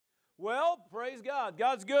Well, praise God.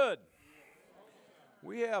 God's good.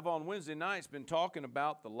 We have on Wednesday nights been talking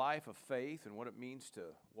about the life of faith and what it means to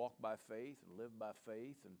walk by faith and live by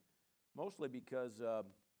faith, and mostly because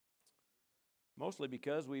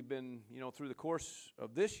we've been, through the course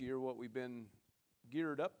of this year, what we've been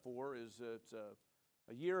geared up for is it's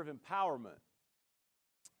a year of empowerment.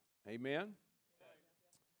 Amen.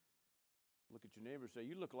 Look at your neighbor and say,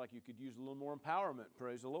 "You look like you could use a little more empowerment."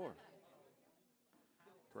 Praise the Lord.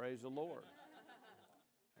 Praise the Lord.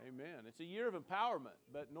 Amen. It's a year of empowerment,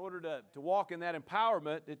 but in order to walk in that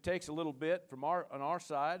empowerment, it takes a little bit on our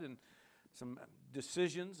side, and some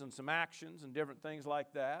decisions and some actions and different things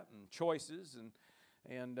like that, and choices.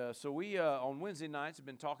 So we, on Wednesday nights, have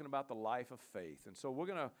been talking about the life of faith. And so we're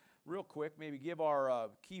going to, real quick, maybe give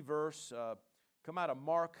our key verse. Come out of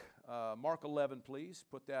Mark 11, please.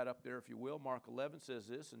 Put that up there if you will. Mark 11 says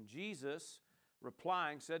this, "And Jesus,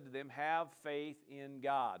 replying, said to them, 'Have faith in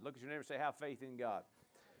God.'" Look at your neighbor and say, "Have faith in God."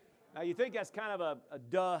 Now, you think that's kind of a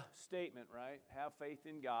duh statement, right? Have faith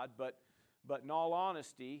in God. But in all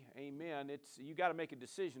honesty, amen, you got to make a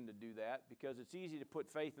decision to do that, because it's easy to put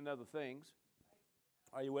faith in other things.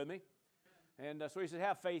 Are you with me? And so he said,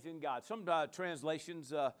 have faith in God. Some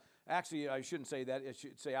translations, actually, I shouldn't say that. It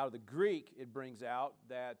should say out of the Greek, it brings out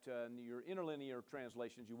that in your interlinear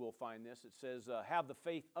translations, you will find this. It says, have the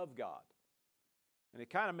faith of God. And it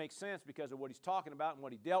kind of makes sense because of what he's talking about and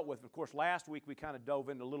what he dealt with. And of course, last week we kind of dove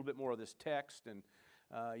into a little bit more of this text. And,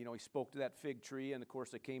 he spoke to that fig tree. And, of course,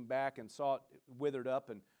 they came back and saw it withered up.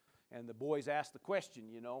 And the boys asked the question,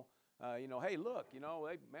 hey, look,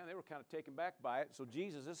 they were kind of taken back by it. So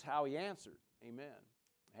Jesus, this is how he answered. Amen.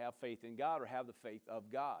 Have faith in God, or have the faith of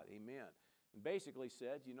God. Amen. And basically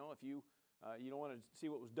said, if you don't want to see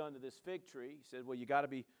what was done to this fig tree, he said, well, you got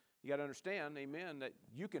to understand, amen, that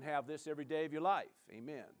you can have this every day of your life.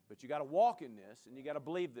 Amen. But you got to walk in this, and you got to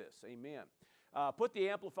believe this. Amen. Put the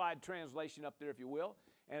Amplified translation up there, if you will,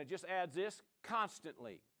 and it just adds this: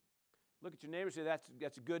 constantly. Look at your neighbor and say,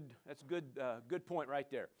 that's a good point right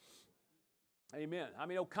there. Amen.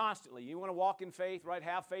 Constantly. You want to walk in faith, right?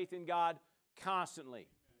 Have faith in God constantly.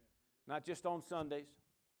 Not just on Sundays.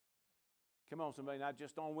 Come on, somebody. Not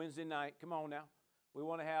just on Wednesday night. Come on now. We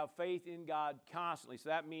want to have faith in God constantly. So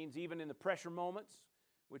that means even in the pressure moments,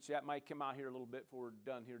 which that might come out here a little bit before we're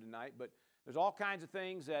done here tonight. But there's all kinds of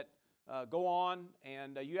things that go on,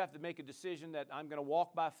 and you have to make a decision that I'm going to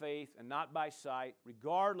walk by faith and not by sight,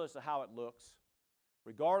 regardless of how it looks,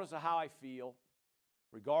 regardless of how I feel,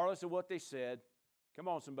 regardless of what they said. Come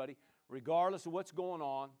on, somebody. Regardless of what's going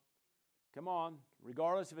on. Come on.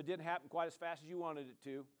 Regardless if it didn't happen quite as fast as you wanted it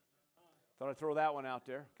to. Thought I'd throw that one out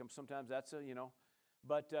there. Sometimes that's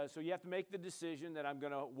But so you have to make the decision that I'm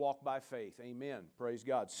going to walk by faith. Amen. Praise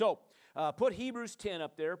God. So put Hebrews 10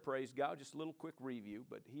 up there. Praise God. Just a little quick review.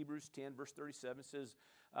 But Hebrews 10, verse 37 says,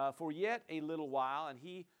 "For yet a little while, and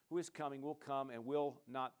he who is coming will come and will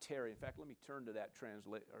not tarry." In fact, let me turn to that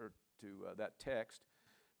that text,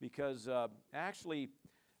 because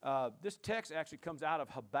this text actually comes out of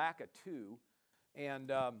Habakkuk 2, and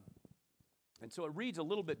so it reads a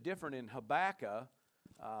little bit different in Habakkuk.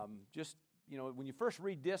 When you first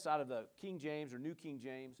read this out of the King James or New King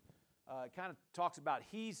James, it kind of talks about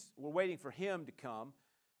we're waiting for him to come,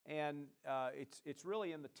 and it's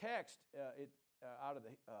really in the text out of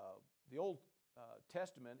the Old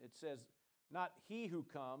Testament. It says not he who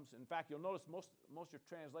comes. In fact, you'll notice most of your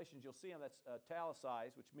translations you'll see them that's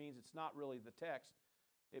italicized, which means it's not really the text.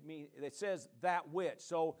 It says that which.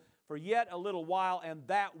 So for yet a little while, and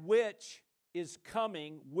that which is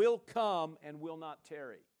coming will come and will not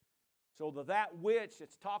tarry. So that which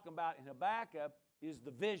it's talking about in Habakkuk is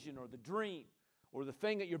the vision or the dream or the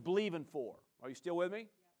thing that you're believing for. Are you still with me? Yeah.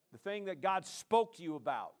 The thing that God spoke to you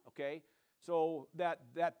about, okay? So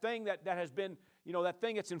that thing that has been, that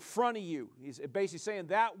thing that's in front of you, he's basically saying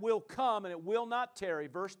that will come and it will not tarry.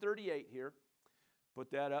 Verse 38 here.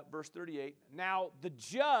 Put that up, verse 38. "Now the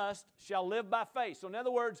just shall live by faith." So in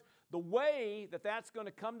other words, the way that that's going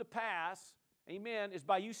to come to pass, amen, is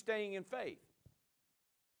by you staying in faith.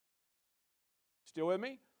 Still with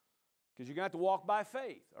me? Because you're going to have to walk by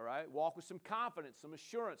faith, all right? Walk with some confidence, some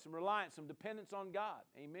assurance, some reliance, some dependence on God.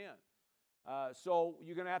 Amen. So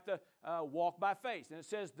you're going to have to walk by faith. And it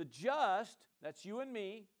says the just, that's you and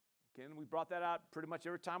me. Okay, and we brought that out pretty much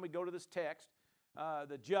every time we go to this text.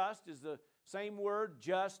 The just is the same word,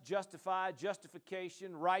 just, justified,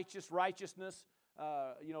 justification, righteous, righteousness.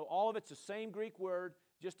 All of it's the same Greek word,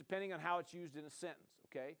 just depending on how it's used in a sentence,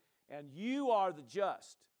 okay? And you are the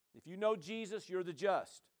just. If you know Jesus, you're the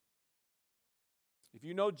just. If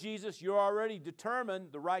you know Jesus, you're already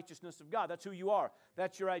determined the righteousness of God. That's who you are.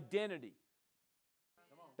 That's your identity.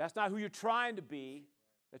 That's not who you're trying to be.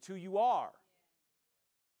 That's who you are.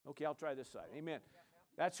 Okay, I'll try this side. Amen.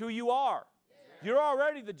 That's who you are. You're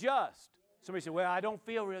already the just. Somebody said, well, I don't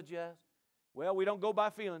feel real just. Well, we don't go by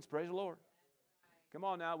feelings. Praise the Lord. Come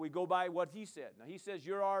on now. We go by what He said. Now, He says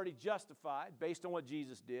you're already justified based on what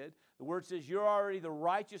Jesus did. The Word says you're already the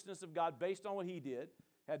righteousness of God based on what He did.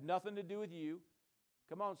 Had nothing to do with you.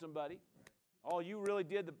 Come on, somebody. All you really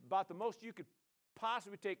did, about the most you could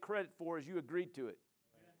possibly take credit for, is you agreed to it.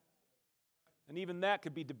 And even that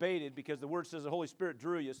could be debated because the Word says the Holy Spirit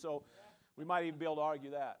drew you, so we might even be able to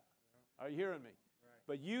argue that. Are you hearing me?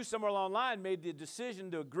 But you, somewhere along the line, made the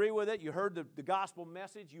decision to agree with it. You heard the gospel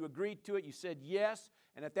message. You agreed to it. You said yes.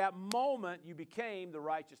 And at that moment, you became the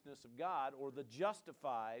righteousness of God, or the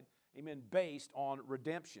justified, amen, based on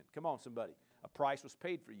redemption. Come on, somebody. A price was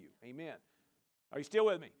paid for you. Amen. Are you still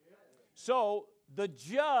with me? So, the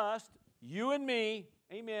just, you and me,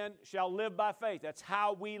 amen, shall live by faith. That's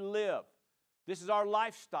how we live. This is our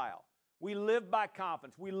lifestyle. We live by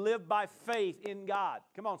confidence. We live by faith in God.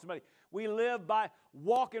 Come on, somebody. We live by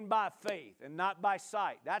walking by faith and not by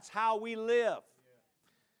sight. That's how we live.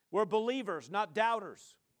 We're believers, not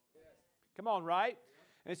doubters. Come on, right?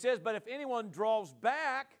 And it says, but if anyone draws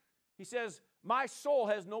back, he says, my soul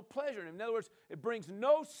has no pleasure in him. In other words, it brings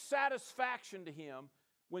no satisfaction to him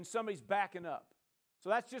when somebody's backing up. So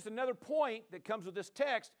that's just another point that comes with this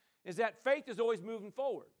text, is that faith is always moving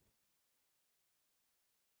forward.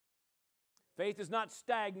 Faith is not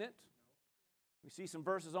stagnant. We see some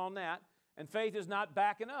verses on that. And faith is not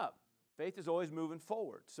backing up. Faith is always moving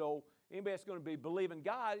forward. So anybody that's going to be believing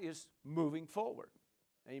God is moving forward.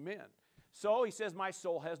 Amen. So he says, my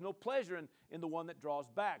soul has no pleasure in the one that draws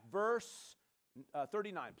back. Verse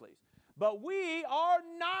 39, please. But we are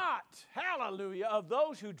not, hallelujah, of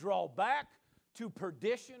those who draw back to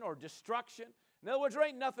perdition or destruction. In other words, there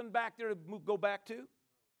ain't nothing back there to go back to.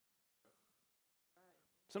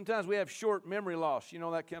 Sometimes we have short memory loss, you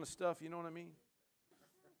know, that kind of stuff, you know what I mean?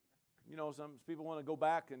 You know, some people want to go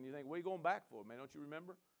back and you think, what are you going back for, man? Don't you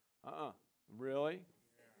remember? Really?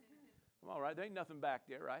 Come on, right? There ain't nothing back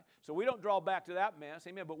there, right? So we don't draw back to that mess,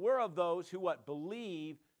 amen. But we're of those who what?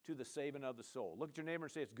 Believe to the saving of the soul. Look at your neighbor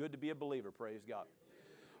and say, it's good to be a believer, praise God.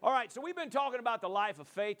 All right, so we've been talking about the life of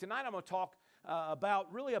faith. Tonight I'm going to talk about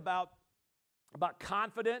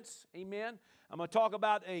confidence, amen. I'm going to talk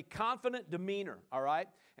about a confident demeanor, all right?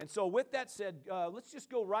 And so with that said, let's just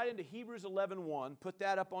go right into Hebrews 11:1. Put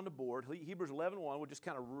that up on the board. Hebrews 11:1. We'll just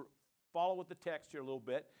kind of follow with the text here a little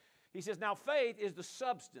bit. He says, now faith is the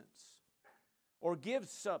substance, or gives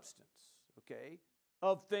substance, okay,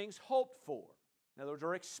 of things hoped for. In other words,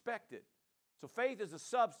 are expected. So faith is the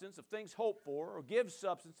substance of things hoped for, or gives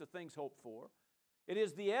substance of things hoped for. It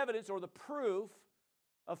is the evidence or the proof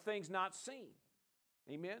of things not seen.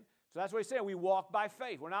 Amen? So that's what he's saying. We walk by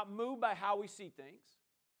faith. We're not moved by how we see things.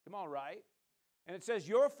 Come on, right? And it says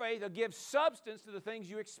your faith will give substance to the things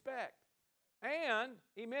you expect. And,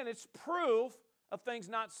 amen, it's proof of things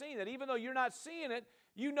not seen. That even though you're not seeing it,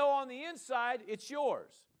 you know on the inside it's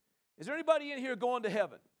yours. Is there anybody in here going to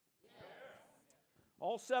heaven? Yes.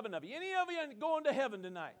 All 7 of you. Any of you going to heaven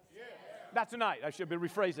tonight? Yes. Not tonight. I should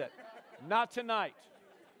rephrase that. Not tonight.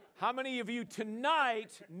 How many of you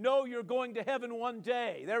tonight know you're going to heaven one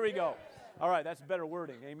day? There we go. All right, that's better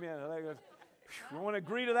wording. Amen. We want to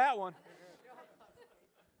agree to that one.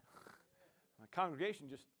 My congregation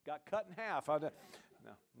just got cut in half.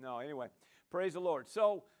 No, anyway. Praise the Lord.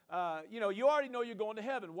 So, you already know you're going to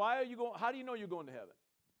heaven. Why are you going? How do you know you're going to heaven?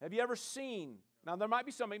 Have you ever seen? Now, there might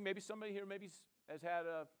be maybe somebody here has had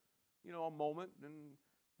a moment and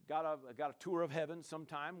got a tour of heaven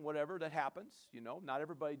sometime, whatever that happens. Not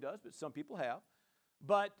everybody does, but some people have.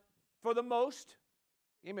 But for the most,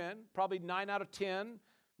 amen, probably 9 out of 10,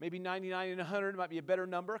 maybe 99 and 100 might be a better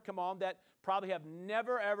number. Come on, that probably have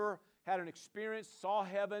never, ever had an experience, saw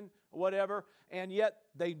heaven, whatever, and yet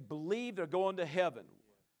they believe they're going to heaven.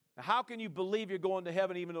 Now, how can you believe you're going to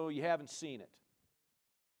heaven even though you haven't seen it?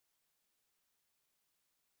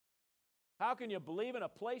 How can you believe in a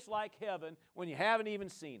place like heaven when you haven't even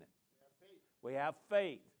seen it? We have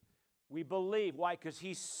faith. We believe. Why? Because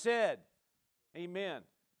He said, amen,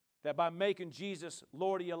 that by making Jesus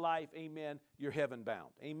Lord of your life, amen, you're heaven bound.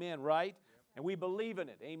 Amen, right? And we believe in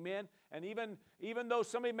it. Amen. And even though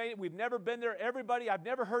we've never been there, I've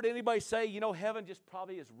never heard anybody say, heaven just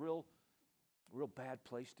probably is a real bad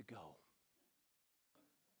place to go.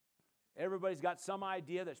 Everybody's got some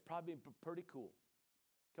idea that's probably pretty cool.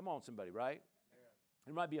 Come on, somebody, right?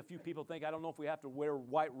 There might be a few people think, I don't know if we have to wear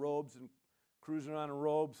white robes and cruise around in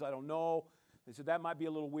robes. I don't know. They said that might be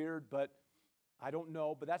a little weird, but I don't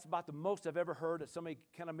know. But that's about the most I've ever heard that somebody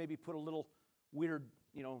kind of maybe put a little weird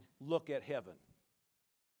look at heaven.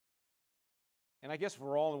 And I guess if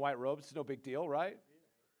we're all in white robes, it's no big deal, right?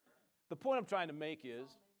 The point I'm trying to make is,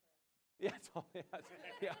 yeah.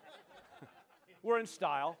 We're in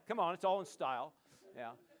style. Come on, it's all in style. Yeah.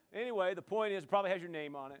 Anyway, the point is, it probably has your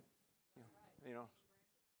name on it. Is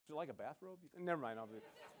it like a bathrobe? Never mind.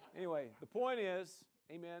 Anyway, the point is,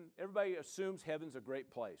 amen, everybody assumes heaven's a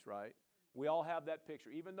great place, right? We all have that picture.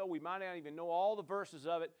 Even though we might not even know all the verses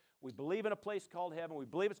of it, we believe in a place called heaven. We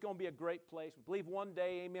believe it's going to be a great place. We believe one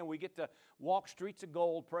day, amen, we get to walk streets of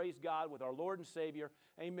gold, praise God, with our Lord and Savior.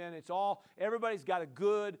 Amen. Everybody's got a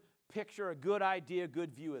good picture, a good idea, a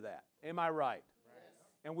good view of that. Am I right? Yes.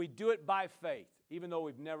 And we do it by faith, even though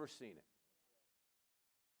we've never seen it.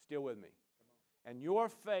 Still with me? And your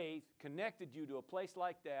faith connected you to a place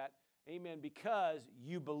like that, amen, because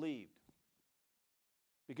you believed.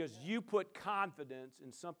 Because you put confidence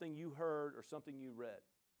in something you heard or something you read.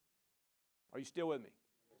 Are you still with me?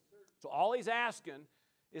 So all he's asking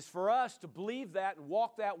is for us to believe that and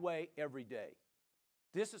walk that way every day.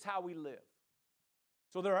 This is how we live.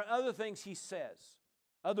 So there are other things he says,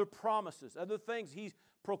 other promises, other things he's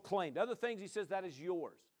proclaimed, other things he says that is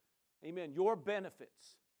yours. Amen. Your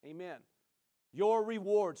benefits. Amen. Your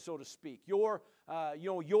rewards, so to speak. Your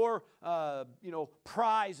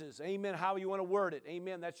prizes. Amen. How you want to word it.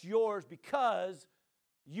 Amen. That's yours because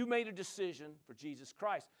you made a decision for Jesus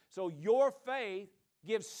Christ. So your faith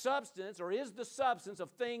gives substance, or is the substance of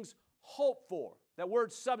things hoped for. That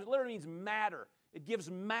word substance literally means matter. It gives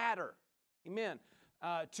matter. Amen.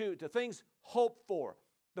 To things hoped for.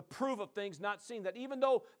 The proof of things not seen. That even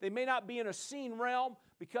though they may not be in a seen realm,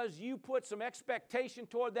 because you put some expectation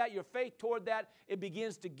toward that, your faith toward that, it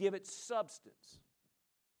begins to give it substance.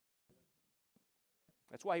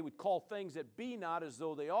 That's why he would call things that be not as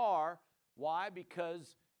though they are. Why?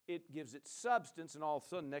 Because it gives it substance, and all of a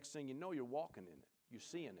sudden, next thing you know, you're walking in it. You're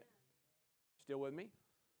seeing it. Still with me?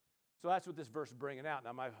 So that's what this verse is bringing out.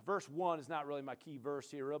 Now, my verse 1 is not really my key verse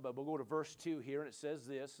here, but we'll go to verse 2 here, and it says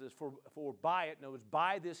this, for by it, in other words,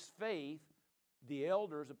 by this faith, the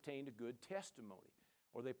elders obtained a good testimony,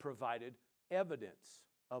 or they provided evidence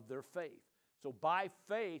of their faith. So by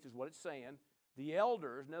faith is what it's saying. The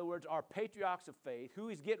elders, in other words, are patriarchs of faith, who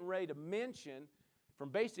he's getting ready to mention from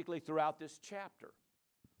basically throughout this chapter.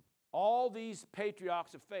 All these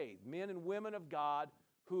patriarchs of faith, men and women of God,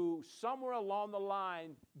 who somewhere along the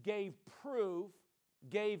line gave proof,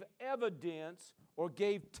 gave evidence, or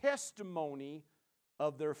gave testimony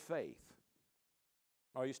of their faith.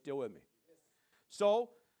 Are you still with me? Yes.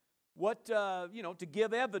 So, to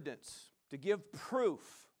give evidence, to give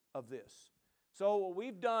proof of this. So what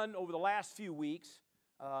we've done over the last few weeks,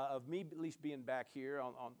 of me at least being back here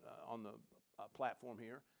on the platform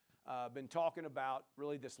here, been talking about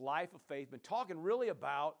really this life of faith, been talking really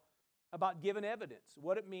about giving evidence,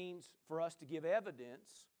 what it means for us to give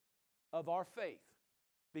evidence of our faith,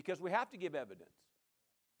 because we have to give evidence.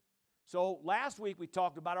 So last week we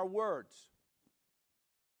talked about our words.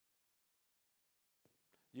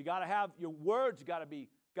 You got to have your words got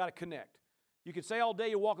to connect. You can say all day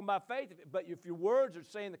you're walking by faith, but if your words are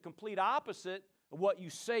saying the complete opposite of what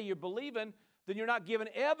you say you're believing, then you're not giving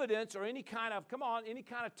evidence or any kind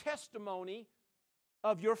of testimony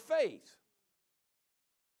of your faith.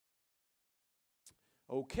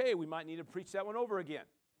 Okay, we might need to preach that one over again.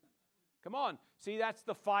 Come on. See, that's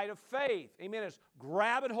the fight of faith. Amen. It's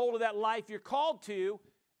grabbing hold of that life you're called to,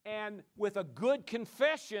 and with a good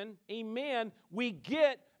confession, amen, we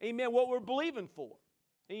get, amen, what we're believing for.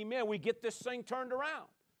 Amen. We get this thing turned around.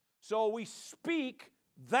 So we speak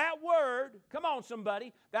that word. Come on,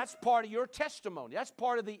 somebody. That's part of your testimony. That's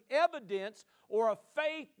part of the evidence, or a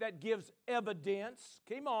faith that gives evidence.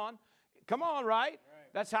 Come on, right?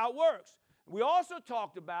 That's how it works. We also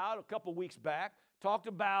talked about, a couple weeks back,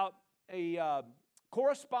 a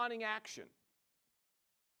corresponding action.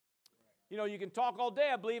 You know, you can talk all day,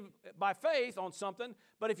 I believe, by faith on something,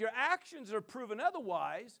 but if your actions are proven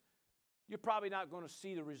otherwise, you're probably not going to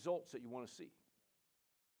see the results that you want to see.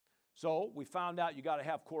 So we found out you got to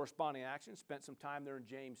have corresponding action. Spent some time there in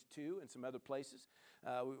James 2 and some other places.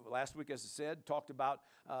 Last week, as I said, talked about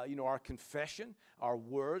our confession, our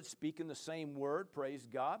words, speaking the same word, praise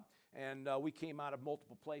God. And we came out of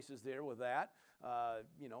multiple places there with that.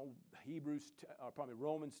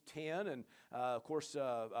 Romans 10, and of course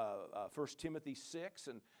 1 Timothy 6,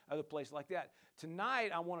 and other places like that.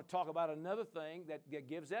 Tonight, I want to talk about another thing that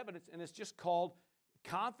gives evidence, and it's just called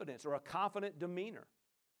confidence, or a confident demeanor.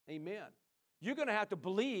 Amen. You're going to have to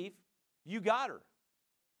believe you got her,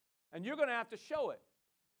 and you're going to have to show it.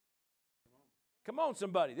 Come on,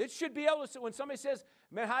 somebody. It should be able to, when somebody says,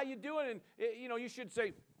 man, how you doing? And, you should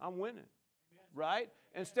say, I'm winning. Amen. Right?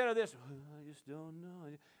 Instead of this, I just don't know.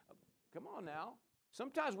 Come on now.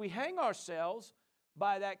 Sometimes we hang ourselves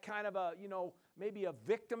by that kind of a, maybe a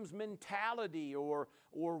victim's mentality or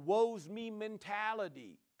woe's me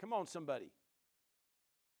mentality. Come on, somebody.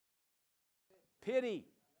 Pity.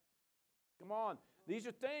 Come on. These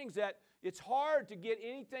are things that it's hard to get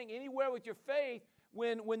anything anywhere with your faith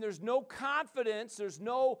when there's no confidence, there's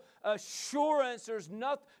no assurance, there's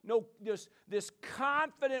this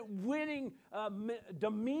confident winning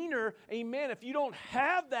demeanor. Amen. If you don't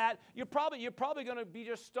have that, you're probably going to be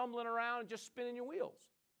just stumbling around and just spinning your wheels.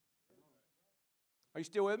 Are you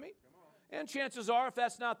still with me? And chances are, if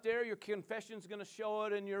that's not there, your confession's going to show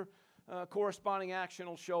it, and your corresponding action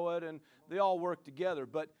will show it, and they all work together.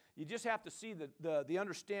 But you just have to see the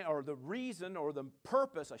understand, or the reason, or the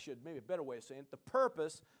purpose, maybe a better way of saying it, the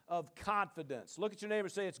purpose of confidence. Look at your neighbor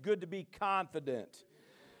and say, it's good to be confident.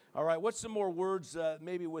 All right, what's some more words,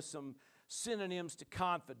 maybe with some synonyms to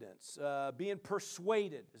confidence? Being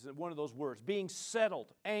persuaded is one of those words. Being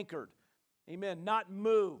settled, anchored. Amen. Not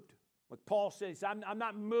moved. Like Paul says, I'm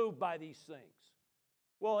not moved by these things.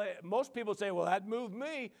 Well, most people say, well, that moved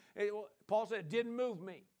me. Paul said, it didn't move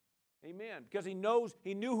me. Amen. Because he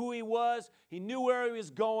knew who he was. He knew where he was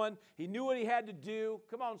going. He knew what he had to do.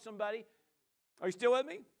 Come on, somebody. Are you still with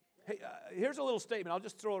me? Hey, here's a little statement. I'll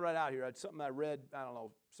just throw it right out here. It's something I read,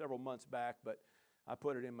 several months back, but I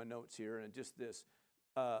put it in my notes here. And just this.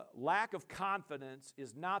 Lack of confidence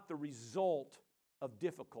is not the result of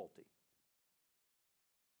difficulty.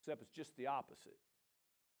 Except it's just the opposite.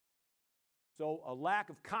 So a lack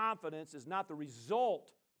of confidence is not the result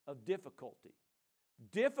of difficulty.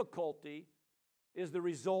 Difficulty is the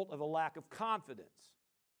result of a lack of confidence.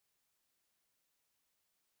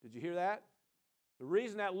 Did you hear that? The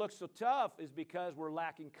reason that looks so tough is because we're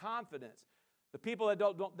lacking confidence. The people that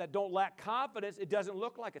don't lack confidence, it doesn't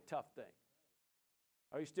look like a tough thing.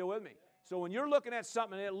 Are you still with me? So when you're looking at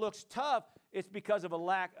something and it looks tough, it's because of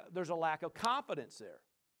there's a lack of confidence there.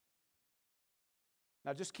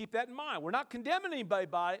 Now, just keep that in mind. We're not condemning anybody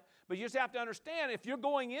by it, but you just have to understand, if you're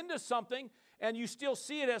going into something and you still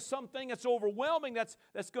see it as something that's overwhelming, that's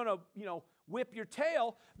going to, whip your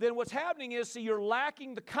tail, then what's happening is, you're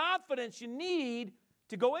lacking the confidence you need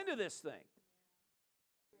to go into this thing.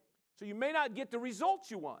 So you may not get the results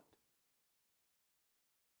you want.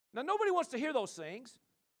 Now, nobody wants to hear those things,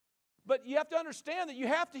 but you have to understand that you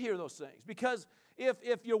have to hear those things, because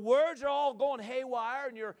if your words are all going haywire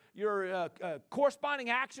and your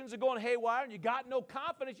corresponding actions are going haywire and you got no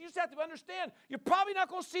confidence, you just have to understand you're probably not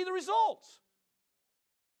going to see the results.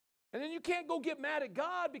 And then you can't go get mad at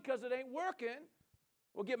God because it ain't working.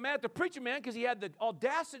 Or get mad at the preacher man because he had the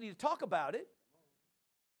audacity to talk about it.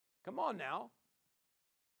 Come on now.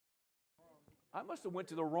 I must have went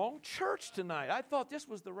to the wrong church tonight. I thought this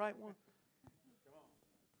was the right one.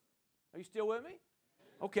 Are you still with me?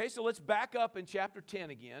 Okay, so let's back up in chapter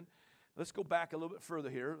 10 again. Let's go back a little bit further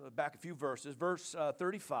here, back a few verses. Verse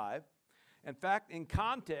 35. In fact, in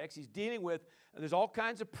context, he's dealing with, there's all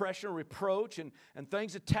kinds of pressure and reproach and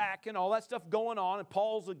things attacking, all that stuff going on, and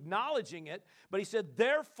Paul's acknowledging it. But he said,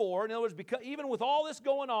 therefore, in other words, because even with all this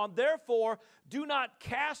going on, therefore, do not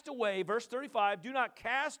cast away, verse 35, do not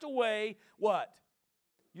cast away what?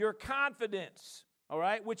 Your confidence, all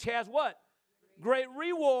right, which has what? Great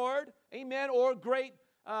reward, amen, or great,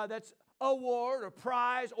 that's award or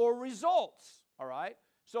prize or results, all right?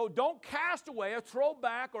 So don't cast away or throw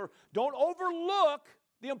back or don't overlook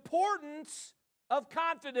the importance of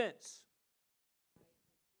confidence.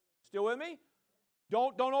 Still with me?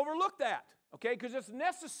 Don't overlook that, okay? Because it's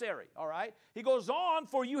necessary, all right? He goes on,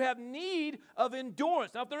 for you have need of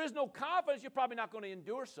endurance. Now, if there is no confidence, you're probably not going to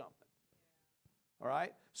endure something. All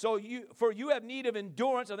right? So you have need of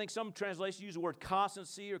endurance. I think some translations use the word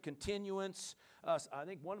constancy or continuance. I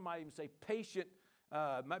think one might even say patient.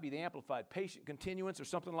 It might be the Amplified, patient continuance or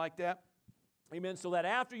something like that. Amen. So that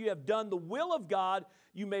after you have done the will of God,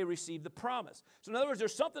 you may receive the promise. So in other words,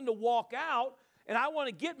 there's something to walk out, and I want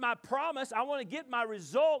to get my promise. I want to get my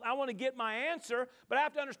result. I want to get my answer. But I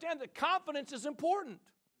have to understand that confidence is important.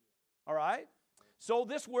 All right? So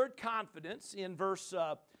this word confidence in verse...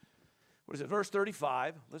 Verse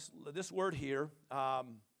 35, this word here,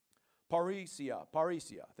 parrhesia,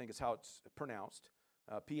 I think is how it's pronounced,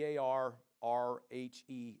 Parrhesia,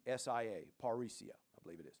 parrhesia, I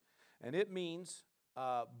believe it is. And it means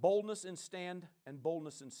boldness in stand and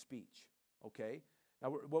boldness in speech, okay?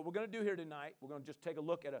 Now, what we're going to do here tonight, we're going to just take a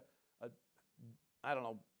look at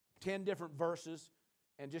 10 different verses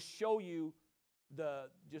and just show you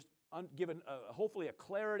give hopefully a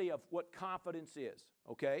clarity of what confidence is,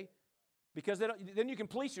 okay? Because then you can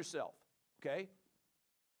police yourself, okay?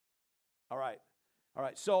 All right. All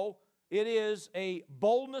right, so it is a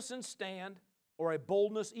boldness in stand or a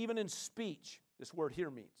boldness even in speech, this word here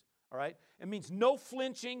means. All right? It means no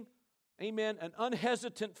flinching, amen, an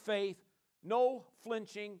unhesitant faith, no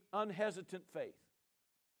flinching, unhesitant faith.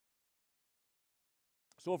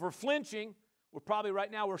 So if we're flinching, we're probably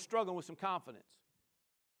right now we're struggling with some confidence.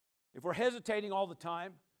 If we're hesitating all the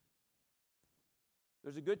time,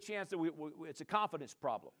 there's a good chance that it's a confidence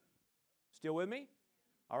problem. Still with me?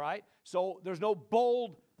 All right? So there's no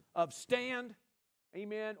bold of stand,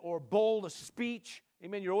 amen, or bold of speech.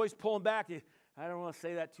 Amen. You're always pulling back. I don't want to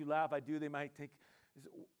say that too loud. If I do, they might think.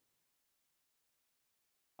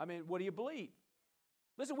 I mean, what do you believe?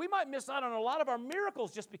 Listen, we might miss out on a lot of our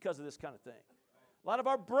miracles just because of this kind of thing. A lot of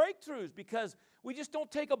our breakthroughs because we just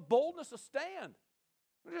don't take a boldness of stand.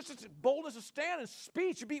 Just a boldness of stand and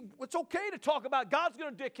speech. It's okay to talk about God's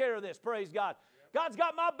going to take care of this. Praise God. God's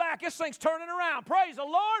got my back. This thing's turning around. Praise the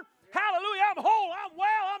Lord. Hallelujah. I'm whole. I'm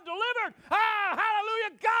well. I'm delivered.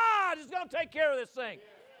 Hallelujah. God is going to take care of this thing.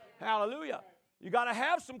 Hallelujah. You got to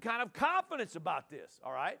have some kind of confidence about this.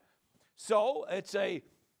 All right. So it's a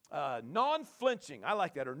non-flinching. I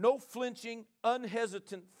like that. Or no flinching,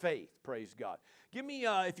 unhesitant faith. Praise God. Give me,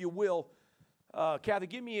 if you will, Kathy,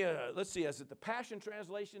 give me let's see, is it the Passion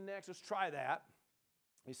Translation next? Let's try that.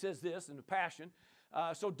 He says this in the Passion.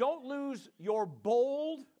 So don't lose your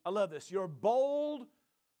bold, I love this, your bold,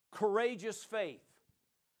 courageous faith.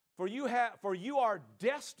 For you are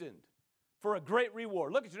destined for a great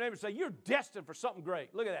reward. Look at your neighbor and say, you're destined for something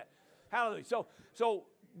great. Look at that. Hallelujah. So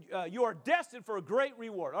you are destined for a great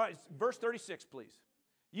reward. All right, verse 36, please.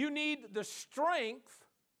 You need the strength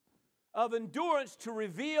of endurance to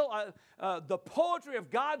reveal the poetry of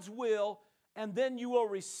God's will, and then you will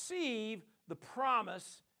receive the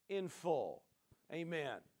promise in full.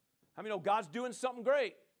 Amen. How many know God's doing something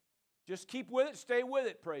great? Just keep with it, stay with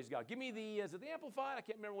it, praise God. Give me is it the Amplified? I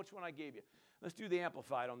can't remember which one I gave you. Let's do the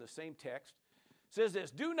Amplified on the same text. It says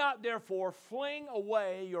this, do not therefore fling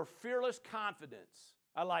away your fearless confidence.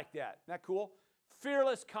 I like that. Isn't that cool?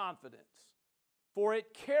 Fearless confidence. For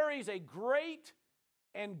it carries a great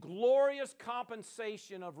and glorious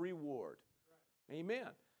compensation of reward. Amen.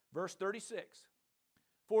 Verse 36.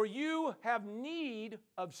 For you have need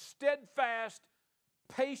of steadfast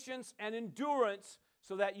patience and endurance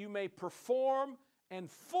so that you may perform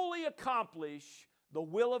and fully accomplish the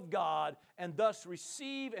will of God and thus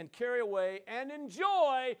receive and carry away and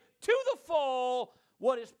enjoy to the full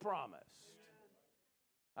what is promised.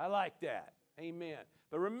 I like that. Amen.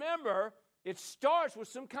 But remember, it starts with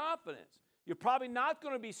some confidence. You're probably not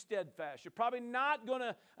going to be steadfast. You're probably not going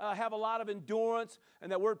to have a lot of endurance.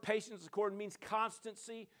 And that word patience, of course, means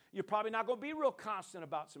constancy. You're probably not going to be real constant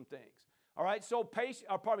about some things. All right, so here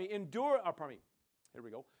we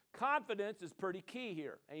go. Confidence is pretty key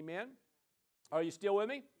here. Amen? Are you still with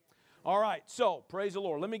me? All right, so praise the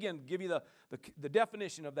Lord. Let me again give you the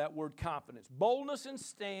definition of that word confidence. Boldness in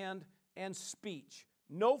stand and speech.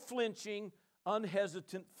 No flinching,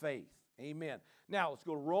 unhesitant faith. Amen. Now, let's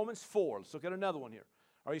go to Romans 4. Let's look at another one here.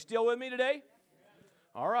 Are you still with me today?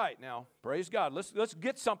 All right, now, praise God. Let's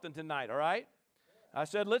get something tonight, all right? I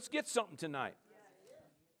said, let's get something tonight.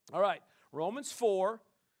 All right, Romans 4,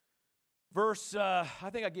 verse, I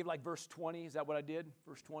think I gave like verse 20. Is that what I did?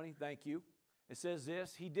 Verse 20, thank you. It says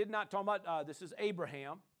this, he did not, talk about, this is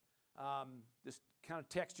Abraham. This kind of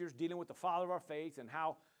text here is dealing with the father of our faith and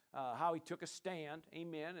how he took a stand,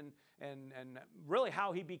 amen, and really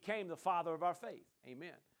how he became the father of our faith,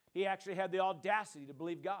 amen. He actually had the audacity to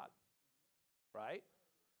believe God, right?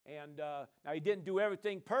 And now he didn't do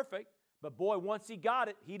everything perfect, but boy, once he got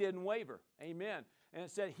it, he didn't waver, amen. And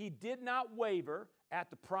it said he did not waver at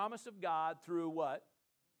the promise of God through what?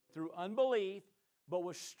 Through unbelief, but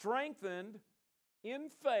was strengthened in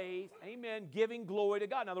faith, amen, giving glory to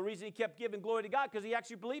God. Now the reason he kept giving glory to God because he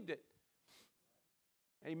actually believed it.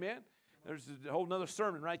 Amen. There's a whole nother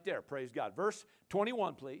sermon right there. Praise God. Verse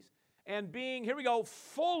 21, please. And being, here we go,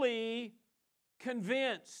 fully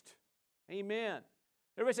convinced. Amen.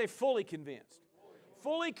 Everybody say fully convinced.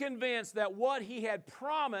 Fully convinced that what he had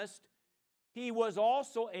promised, he was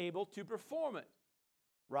also able to perform it.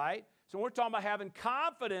 Right? So we're talking about having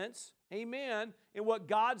confidence, amen, in what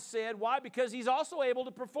God said. Why? Because he's also able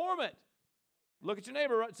to perform it. Look at your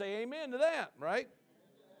neighbor and say amen to that, right?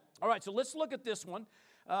 All right, so let's look at this one.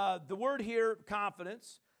 The word here,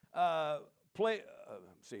 confidence, let's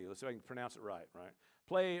see if I can pronounce it right?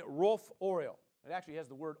 Play Rolf Oreo. It actually has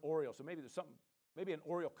the word Oreo, so maybe there's something, maybe an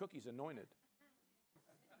Oreo cookie's anointed.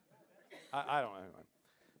 I don't know.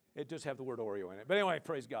 It does have the word Oreo in it. But anyway,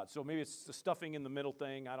 praise God. So maybe it's the stuffing in the middle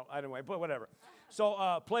thing. Anyway, but whatever.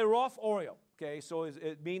 So play Rolf Oreo. Okay, so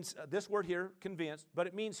it means this word here, convinced, but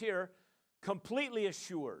it means here completely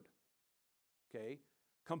assured. Okay,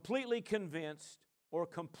 completely convinced or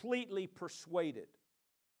completely persuaded.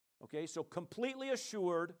 Okay, so completely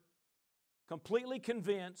assured, completely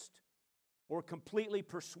convinced, or completely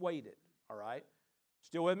persuaded. All right,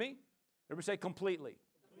 still with me? Everybody say completely.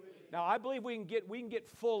 Now I believe we can get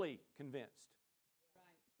fully convinced.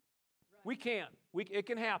 We can. It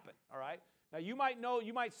can happen. All right. Now, you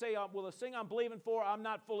might say, well, the thing I'm believing for, I'm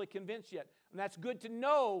not fully convinced yet. And that's good to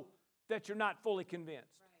know that you're not fully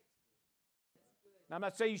convinced. Now, I'm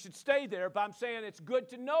not saying you should stay there, but I'm saying it's good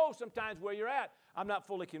to know sometimes where you're at. I'm not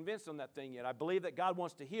fully convinced on that thing yet. I believe that God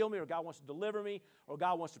wants to heal me, or God wants to deliver me, or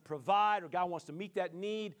God wants to provide, or God wants to meet that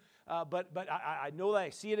need. But I know that I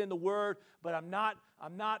see it in the Word, but I'm not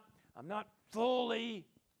fully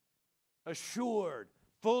assured,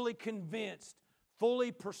 fully convinced,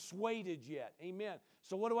 fully persuaded yet. Amen.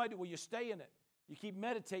 So what do? Well, you stay in it. You keep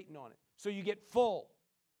meditating on it. So you get full.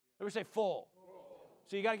 Everybody say full.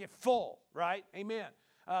 So you got to get full, right? Amen.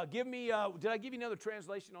 Did I give you another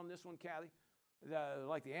translation on this one, Kathy?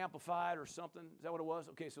 Like the Amplified or something? Is that what it was?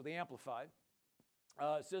 Okay, so the Amplified.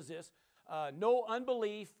 It says this. No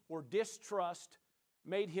unbelief or distrust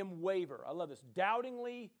made him waver. I love this.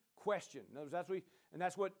 Doubtingly question. In other words,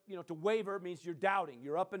 that's what, to waver means you're doubting.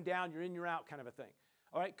 You're up and down, you're in, you're out kind of a thing.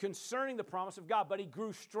 All right, concerning the promise of God. But he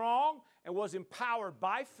grew strong and was empowered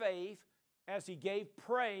by faith as he gave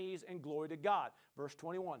praise and glory to God. Verse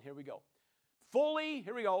 21, here we go. Fully,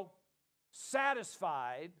 here we go,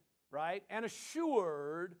 satisfied, right, and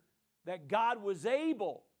assured that God was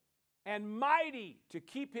able and mighty to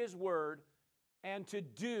keep his word and to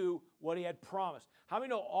do what he had promised. How many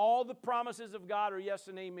know all the promises of God are yes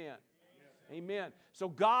and amen? Amen. So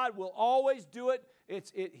God will always do it.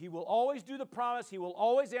 He will always do the promise. He will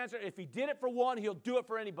always answer. If he did it for one, he'll do it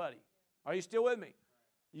for anybody. Are you still with me?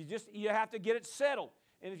 You have to get it settled.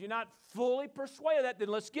 And if you're not fully persuaded of that, then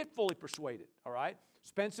let's get fully persuaded. All right?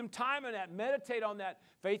 Spend some time on that. Meditate on that.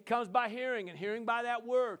 Faith comes by hearing, and hearing by that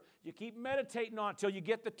word. You keep meditating on it until you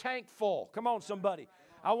get the tank full. Come on, somebody.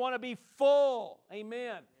 I want to be full.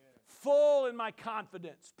 Amen. Full in my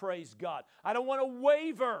confidence, praise God. I don't want to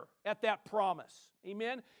waver at that promise.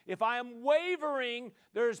 Amen. If I am wavering,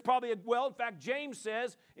 there's probably in fact, James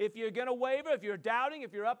says, if you're going to waver, if you're doubting,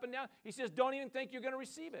 if you're up and down, he says, don't even think you're going to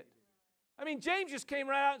receive it. I mean, James just came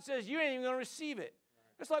right out and says, you ain't even going to receive it.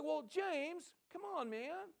 It's like, well, James, come on,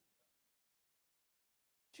 man.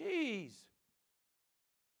 Jeez.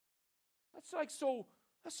 That's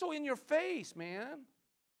so in your face, man.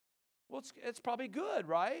 Well, it's probably good,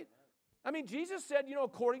 right? I mean, Jesus said,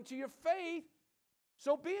 according to your faith,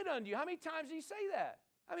 so be it unto you. How many times did he say that?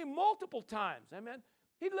 I mean, multiple times. Amen.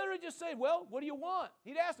 He'd literally just say, well, what do you want?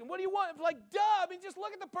 He'd ask him, what do you want? It's like, duh. I mean, just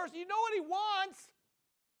look at the person. You know what he wants.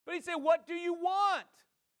 But he'd say, what do you want?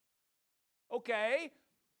 Okay.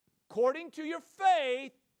 According to your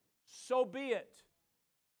faith, so be it.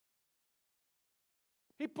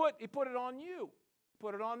 He put it on you. He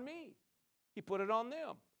put it on me. He put it on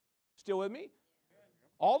them. Still with me?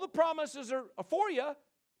 All the promises are for you,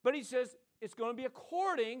 but he says it's going to be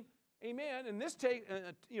according, amen. And this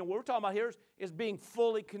what we're talking about here is being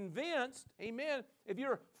fully convinced, amen. If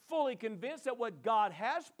you're fully convinced that what God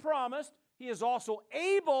has promised, he is also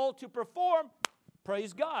able to perform,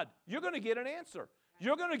 praise God. You're going to get an answer.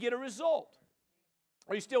 You're going to get a result.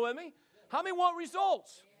 Are you still with me? How many want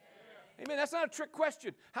results? Amen. That's not a trick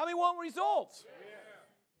question. How many want results?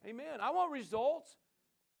 Amen. I want results.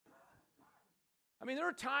 I mean, there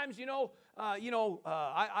are times,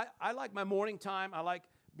 I like my morning time. I like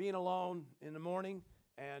being alone in the morning,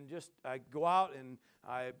 and I go out and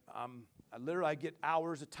I get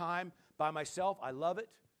hours of time by myself. I love it,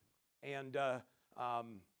 and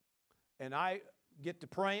I get to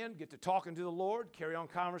praying, get to talking to the Lord, carry on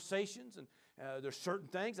conversations, and there's certain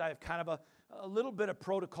things I have kind of a little bit of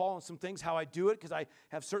protocol on some things, how I do it, because I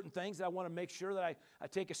have certain things that I want to make sure that I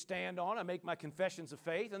take a stand on. I make my confessions of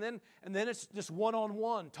faith, and then it's just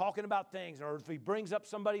one-on-one, talking about things. Or if he brings up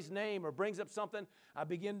somebody's name or brings up something, I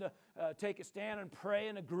begin to take a stand and pray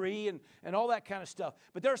and agree and all that kind of stuff.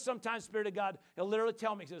 But there are sometimes, Spirit of God, he'll literally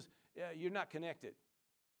tell me, he says, you're not connected.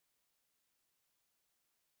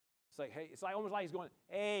 It's like, hey, it's like almost like he's going,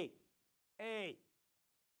 hey.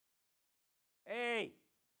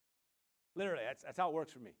 Literally, that's how it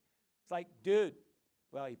works for me. It's like, dude.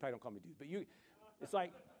 Well, you probably don't call me dude, but it's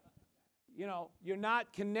like, you're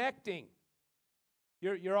not connecting.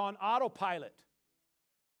 You're on autopilot.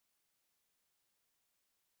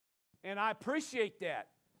 And I appreciate that.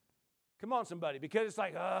 Come on, somebody, because it's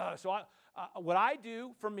like, so what I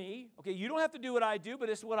do for me, okay, you don't have to do what I do, but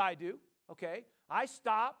this is what I do. okay, I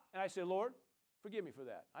stop and I say, Lord, forgive me for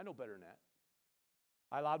that. I know better than that.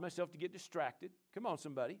 I allowed myself to get distracted. Come on,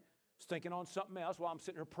 somebody. I was thinking on something else while I'm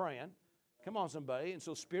sitting here praying. Come on, somebody. And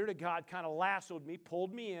so Spirit of God kind of lassoed me,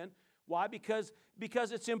 pulled me in. Why? Because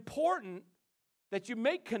it's important that you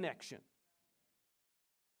make connection.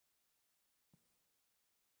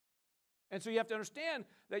 And so you have to understand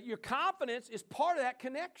that your confidence is part of that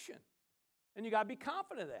connection. And you got to be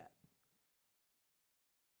confident of that.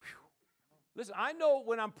 Whew. Listen, I know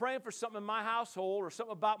when I'm praying for something in my household or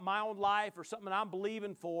something about my own life or something that I'm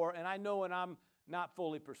believing for, and I know when I'm not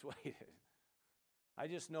fully persuaded. I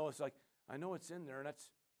just know it's like, I know it's in there, and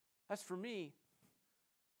that's for me.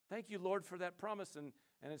 Thank you, Lord, for that promise. And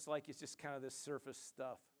it's like it's just kind of this surface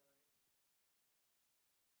stuff.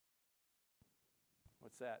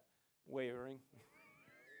 What's that? Wavering.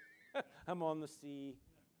 I'm on the sea.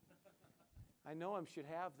 I know I should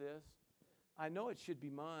have this. I know it should be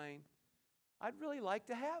mine. I'd really like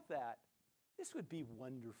to have that. This would be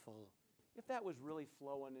wonderful if that was really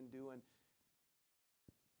flowing and doing.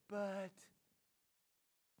 But,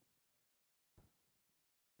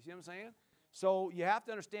 you see what I'm saying? So you have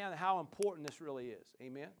to understand how important this really is.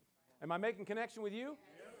 Amen? Am I making connection with you?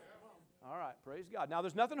 All right, praise God. Now,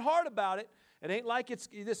 there's nothing hard about it. It ain't like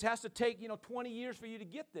this has to take 20 years for you to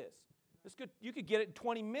get this. You could get it in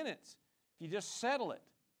 20 minutes if you just settle it.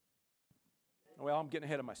 Well, I'm getting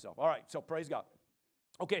ahead of myself. All right, so praise God.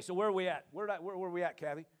 Okay, so where are we at? Where are we at,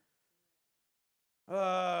 Kathy?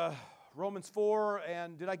 Romans 4,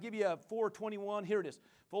 and did I give you a 4:21? Here it is.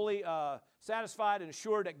 Fully satisfied and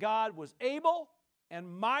assured that God was able and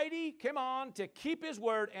mighty, come on, to keep His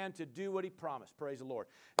word and to do what He promised. Praise the Lord.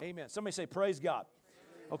 Amen. Somebody say, praise God.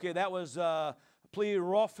 Okay, that was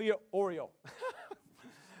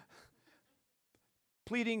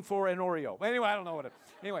Pleading for an Oreo. Anyway, I don't know what it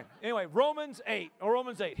is. Anyway, Romans 8.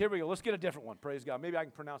 Here we go. Let's get a different one. Praise God. Maybe I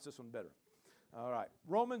can pronounce this one better. All right.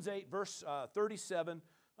 Romans 8, verse 37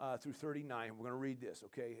 through 39. We're going to read this,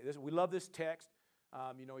 okay? We love this text.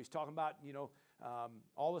 He's talking about,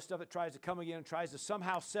 all the stuff that tries to come again, tries to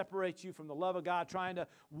somehow separate you from the love of God, trying to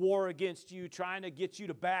war against you, trying to get you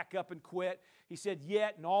to back up and quit. He said,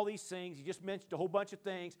 yet in all these things, he just mentioned a whole bunch of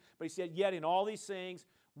things, but he said, yet in all these things,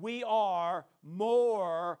 we are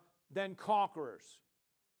more than conquerors.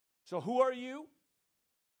 So who are you?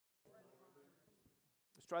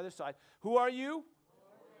 Let's try this side. Who are you?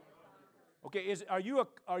 Okay, are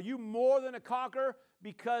you more than a conqueror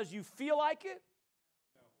because you feel like it?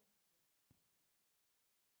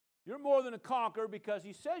 You're more than a conqueror because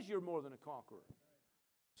He says you're more than a conqueror.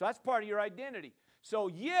 So that's part of your identity. So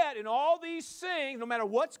yet, in all these things, no matter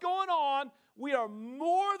what's going on, we are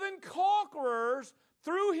more than conquerors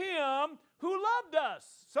through Him who loved us.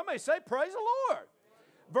 Somebody say, praise the Lord.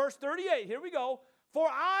 Verse 38, here we go. For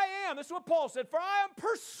I am, this is what Paul said, for I am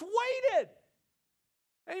persuaded.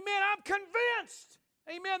 Amen, I'm convinced.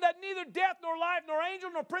 Amen, that neither death, nor life, nor angel,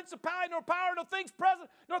 nor principality, nor power, nor things present,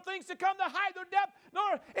 nor things to come, nor height, nor depth, nor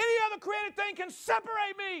any other created thing can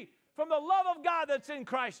separate me from the love of God that's in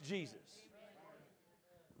Christ Jesus.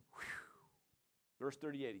 Whew. Verse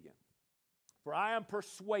 38 again. For I am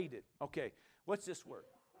persuaded. Okay, what's this word?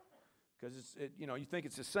 Because you think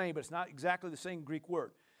it's the same, but it's not exactly the same Greek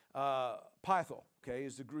word. Peitho, okay,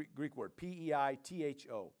 is the Greek word.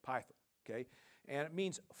 P-E-I-T-H-O, peitho, okay? And it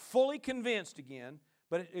means fully convinced again,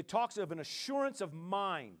 but it talks of an assurance of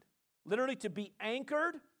mind. Literally to be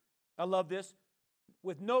anchored, I love this,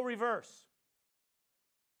 with no reverse.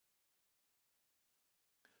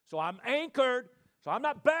 So I'm anchored, so I'm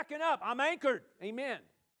not backing up, I'm anchored, amen.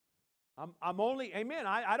 I'm only, amen,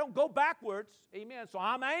 I don't go backwards, amen. So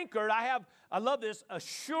I'm anchored, I love this,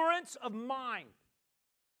 assurance of mind.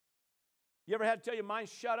 You ever had to tell your mind,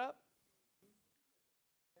 shut up?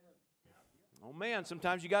 Oh man,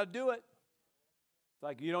 sometimes you got to do it. It's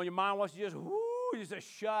like, your mind wants to just, you say,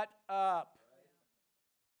 shut up.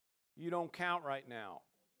 You don't count right now.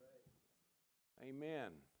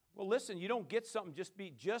 Amen. Well, listen, you don't get something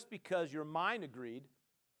just because your mind agreed.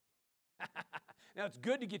 Now, it's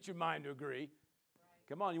good to get your mind to agree.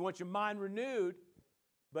 Come on, you want your mind renewed,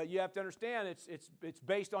 but you have to understand it's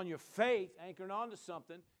based on your faith, anchoring onto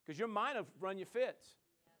something, because your mind will run you fits.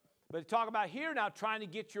 But talk about here now trying to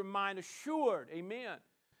get your mind assured. Amen.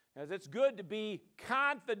 As it's good to be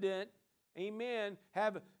confident. Amen.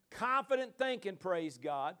 Have confident thinking, praise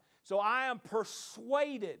God. So I am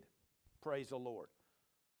persuaded. Praise the Lord.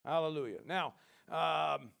 Hallelujah. Now,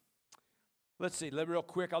 let's see. Real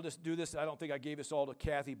quick, I'll just do this. I don't think I gave this all to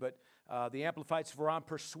Kathy, but the Amplified says, for I'm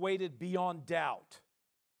persuaded beyond doubt.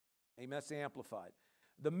 Amen. That's the Amplified.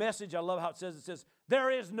 The Message, I love how it says, there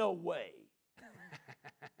is no way.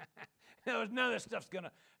 None of this stuff's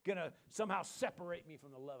gonna somehow separate me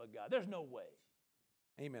from the love of God. There's no way.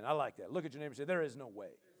 Amen. I like that. Look at your neighbor and say, there is no way.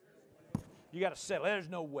 You got to settle. There's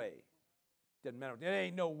no way. Doesn't matter. There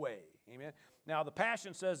ain't no way. Amen. Now, the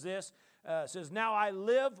Passion says this. Says, now I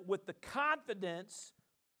live with the confidence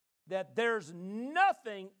that there's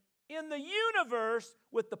nothing in the universe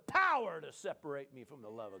with the power to separate me from the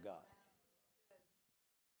love of God.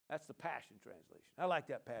 That's the Passion translation. I like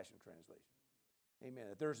that Passion translation. Amen.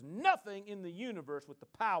 That there's nothing in the universe with the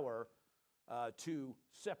power to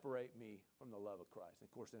separate me from the love of Christ. And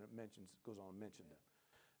of course, then it goes on to mention them.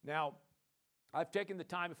 Now, I've taken the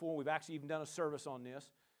time before, we've actually even done a service on this.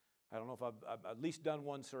 I don't know if I've at least done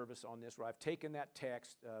one service on this where I've taken that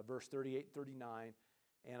text, verse 38 and 39,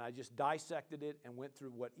 and I just dissected it and went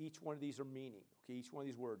through what each one of these are meaning. Okay, each one of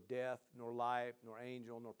these words, death, nor life, nor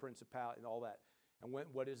angel, nor principality, and all that. And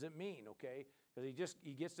what does it mean, okay? Because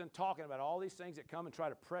he gets done talking about all these things that come and try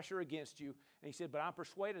to pressure against you. And he said, but I'm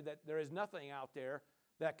persuaded that there is nothing out there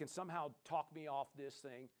that can somehow talk me off this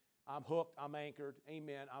thing. I'm hooked, I'm anchored,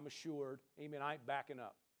 amen, I'm assured, amen, I ain't backing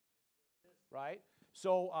up, right?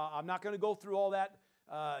 So I'm not going to go through all that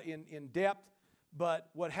in depth,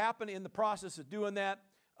 but what happened in the process of doing that,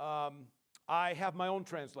 I have my own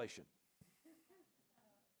translation.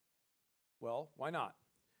 Well, why not?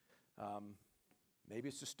 Maybe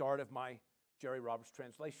it's the start of my Jerry Roberts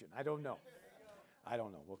translation. I don't know.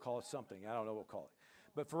 We'll call it something. I don't know what we'll call it.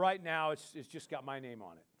 But for right now, it's just got my name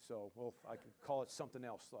on it. So I can call it something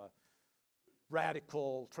else.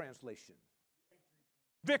 Radical translation.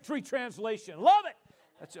 Victory translation. Love it.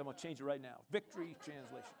 I'm going to change it right now. Victory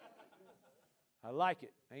translation. I like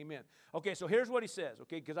it. Amen. Okay, so here's what he says,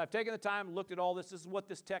 okay, because I've taken the time and looked at all this. This is what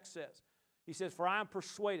this text says. He says, for I am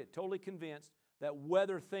persuaded, totally convinced, that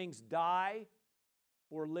whether things die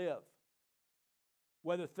or live,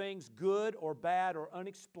 whether things good or bad or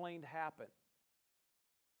unexplained happen,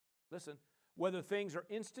 listen, whether things are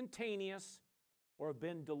instantaneous or have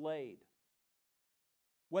been delayed,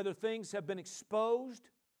 whether things have been exposed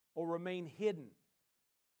or remain hidden,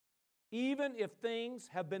 even if things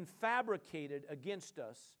have been fabricated against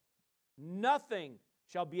us, nothing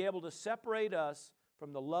shall be able to separate us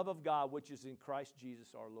from the love of God which is in Christ Jesus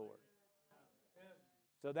our Lord.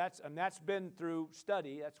 So that's been through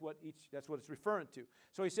study. That's what it's referring to.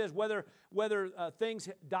 So he says whether things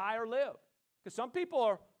die or live, because some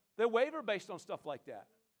people they waver based on stuff like that,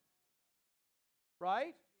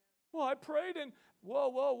 right? Well, I prayed and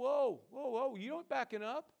whoa! You don't backing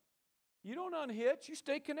up. You don't unhitch. You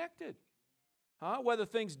stay connected. Whether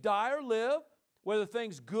things die or live, whether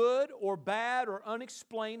things good or bad or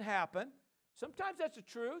unexplained happen. Sometimes that's the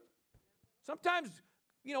truth. Sometimes,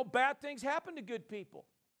 bad things happen to good people.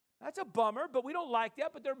 That's a bummer, but we don't like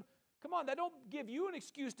that. But that don't give you an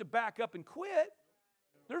excuse to back up and quit.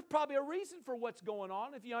 There's probably a reason for what's going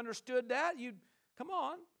on. If you understood that, come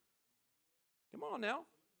on now.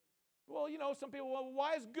 Well, some people,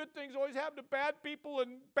 why is good things always happen to bad people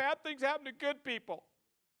and bad things happen to good people?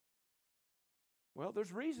 Well,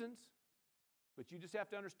 there's reasons. But you just have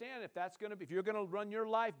to understand if you're going to run your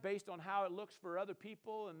life based on how it looks for other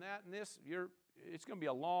people and that and this, it's going to be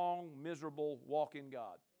a long, miserable walk in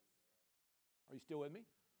God. Are you still with me?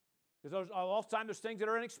 Because all the time there's things that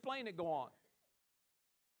are unexplained that go on.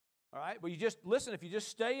 All right? But you just, listen, if you just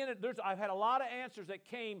stay in it, I've had a lot of answers that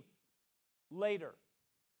came later.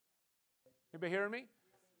 Anybody hearing me?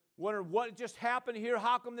 Wondering what just happened here,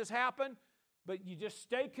 how come this happened? But you just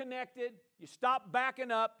stay connected, you stop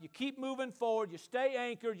backing up, you keep moving forward, you stay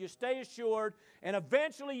anchored, you stay assured, and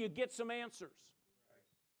eventually you get some answers.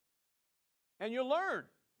 And you learn.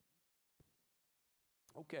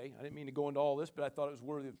 Okay, I didn't mean to go into all this, but I thought it was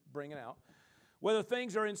worthy of bringing out. Whether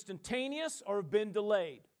things are instantaneous or have been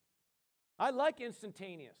delayed. I like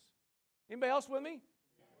instantaneous. Anybody else with me?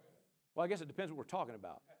 Well, I guess it depends what we're talking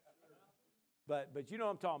about. But you know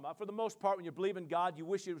what I'm talking about. For the most part, when you believe in God, you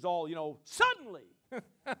wish it was all, suddenly.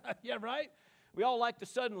 Yeah, right? We all like the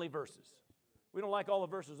suddenly verses. We don't like all the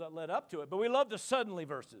verses that led up to it, but we love the suddenly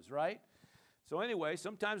verses, right? So anyway,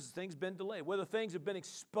 sometimes things have been delayed. Whether things have been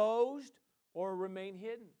exposed or remain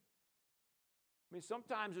hidden. I mean,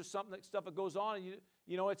 sometimes there's stuff that goes on, and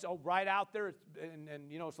it's right out there, and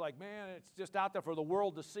it's like, man, it's just out there for the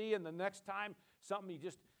world to see, and the next time something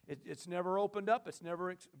it's never opened up, it's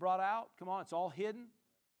never brought out. Come on, it's all hidden.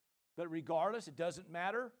 But regardless, it doesn't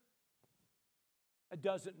matter. It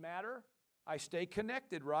doesn't matter. I stay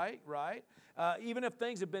connected, right? Even if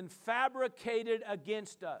things have been fabricated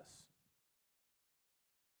against us.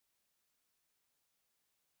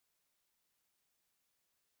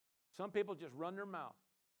 Some people just run their mouth.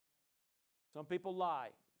 Some people lie.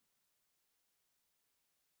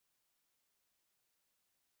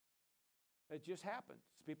 It just happens.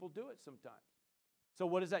 People do it sometimes. So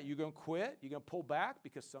what is that? You're going to quit? You're going to pull back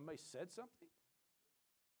because somebody said something?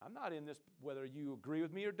 I'm not in this whether you agree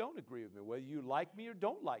with me or don't agree with me, whether you like me or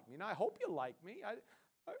don't like me. And I hope you like me.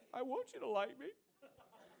 I want you to like me.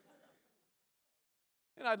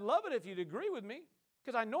 And I'd love it if you'd agree with me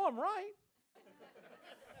because I know I'm right.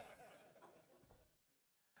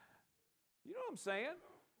 You know what I'm saying?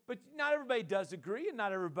 But not everybody does agree, and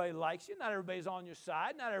not everybody likes you. Not everybody's on your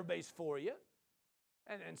side. Not everybody's for you.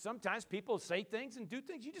 And sometimes people say things and do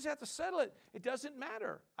things. You just have to settle it. It doesn't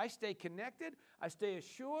matter. I stay connected. I stay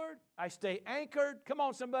assured. I stay anchored. Come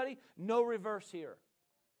on, somebody. No reverse here.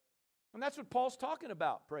 And that's what Paul's talking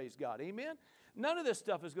about, praise God. Amen? None of this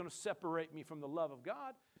stuff is going to separate me from the love of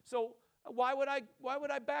God. So why would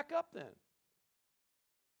I back up then?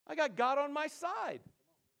 I got God on my side.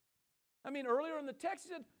 I mean, earlier in the text,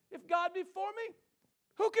 he said, if God be for me,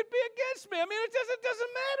 who could be against me? I mean, it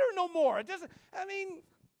doesn't matter no more.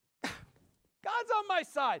 God's on my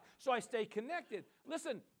side. So I stay connected.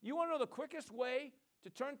 Listen, you want to know the quickest way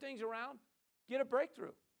to turn things around? Get a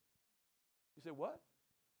breakthrough. You say, what?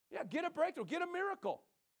 Yeah, get a breakthrough. Get a miracle.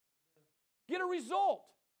 Get a result.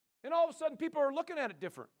 And all of a sudden, people are looking at it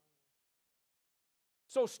different.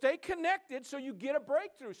 So stay connected so you get a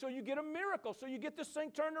breakthrough, so you get a miracle, so you get this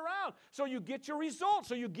thing turned around, so you get your results,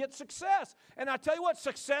 so you get success. And I tell you what,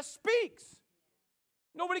 success speaks.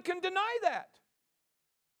 Nobody can deny that.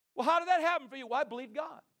 Well, how did that happen for you? Well, I believed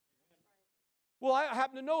God. Well, I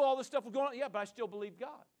happen to know all this stuff was going on. Yeah, but I still believed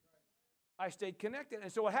God. I stayed connected.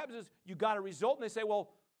 And so what happens is you got a result, and they say,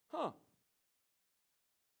 well, well,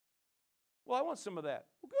 I want some of that.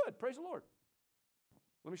 Well, good. Praise the Lord.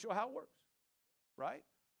 Let me show you how it works. Right?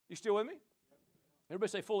 You still with me?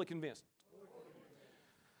 Everybody say fully convinced.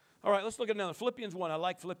 All right, let's look at another. Philippians 1. I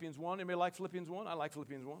like Philippians 1. Anybody like Philippians 1? I like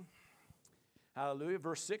Philippians 1. Hallelujah.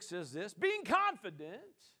 Verse 6 says this, being confident,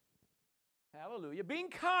 hallelujah, being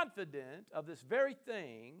confident of this very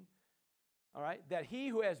thing, all right, that he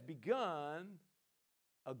who has begun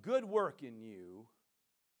a good work in you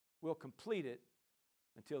will complete it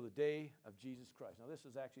until the day of Jesus Christ. Now, this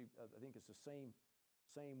is actually, I think it's the same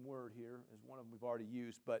word here as one of them we've already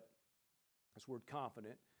used, but this word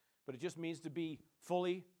confident. But it just means to be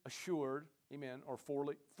fully assured, amen, or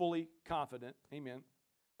fully confident, amen,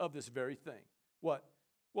 of this very thing. What?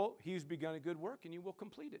 Well, he's begun a good work, and you will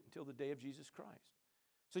complete it until the day of Jesus Christ.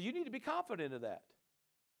 So you need to be confident of that.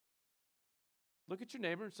 Look at your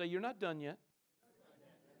neighbor and say, you're not done yet.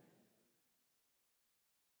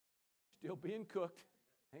 Still being cooked.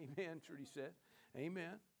 Amen, Trudy said.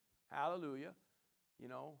 Amen. Hallelujah. You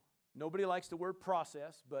know, nobody likes the word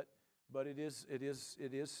process, but it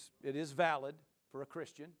is valid for a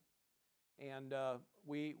Christian. And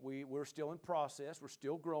we're still in process. We're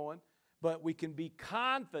still growing. But we can be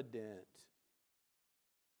confident.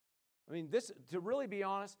 I mean, this, to really be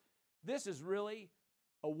honest, this is really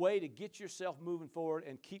a way to get yourself moving forward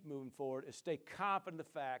and keep moving forward, is stay confident in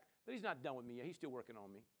the fact that he's not done with me yet. He's still working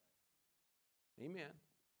on me. Amen.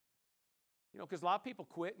 You know, because a lot of people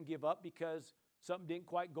quit and give up because something didn't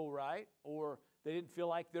quite go right, or they didn't feel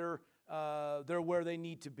like they're where they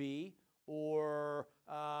need to be, or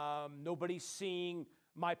nobody's seeing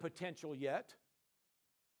my potential yet.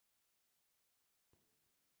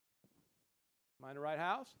 Am I in the right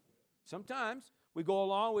house? Sometimes we go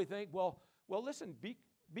along, we think, well, listen,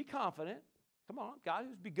 be confident. Come on, God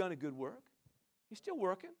who's begun a good work, he's still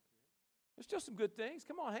working. There's still some good things.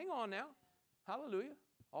 Come on, hang on now. Hallelujah.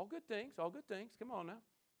 All good things, all good things. Come on now.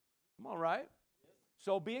 Come on, right?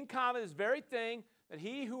 So being confident is the very thing that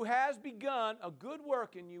he who has begun a good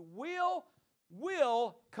work in you will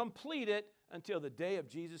complete it until the day of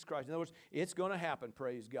Jesus Christ. In other words, it's going to happen,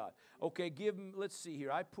 praise God. Okay, let's see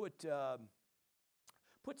here. I put 2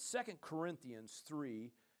 Corinthians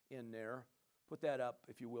 3 in there. Put that up,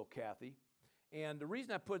 if you will, Kathy. And the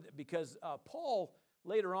reason I put it, because Paul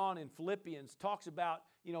later on in Philippians talks about,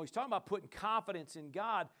 you know, he's talking about putting confidence in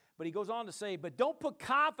God, but he goes on to say, but don't put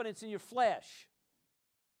confidence in your flesh.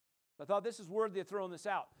 I thought this is worthy of throwing this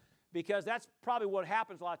out, because that's probably what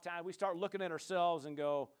happens a lot of times. We start looking at ourselves and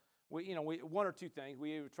go, one or two things.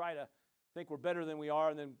 We either try to think we're better than we are,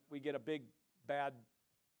 and then we get a big, bad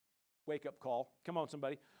wake-up call. Come on,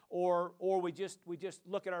 somebody. Or we just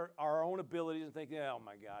look at our own abilities and think, oh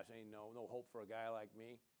my gosh, ain't no hope for a guy like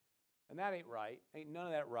me. And that ain't right. Ain't none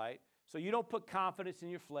of that right. So you don't put confidence in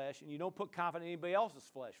your flesh, and you don't put confidence in anybody else's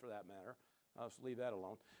flesh for that matter. I'll just leave that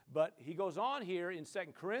alone. But he goes on here in 2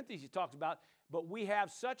 Corinthians, he talks about, but we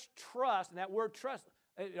have such trust, and that word trust,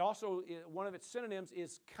 it also, one of its synonyms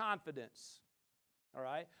is confidence. All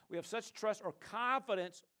right? We have such trust or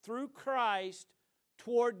confidence through Christ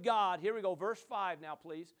toward God. Here we go, verse 5 now,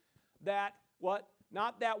 please. That what?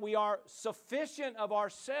 Not that we are sufficient of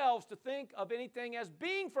ourselves to think of anything as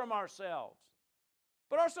being from ourselves,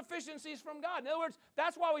 but our sufficiency is from God. In other words,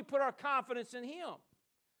 that's why we put our confidence in Him.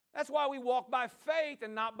 That's why we walk by faith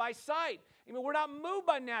and not by sight. I mean, we're not moved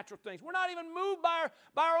by natural things. We're not even moved by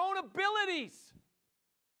our own abilities.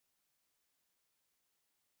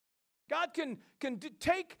 God can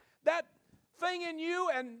take that thing in you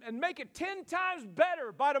and make it 10 times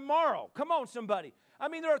better by tomorrow. Come on, somebody. I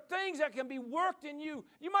mean, there are things that can be worked in you.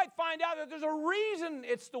 You might find out that there's a reason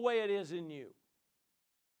it's the way it is in you.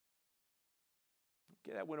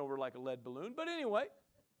 Okay, that went over like a lead balloon. But anyway,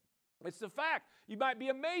 it's the fact. You might be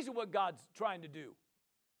amazed at what God's trying to do.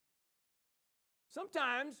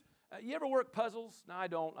 Sometimes, you ever work puzzles? No, I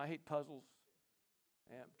don't. I hate puzzles.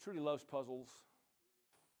 And Trudy loves puzzles.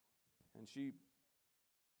 And she,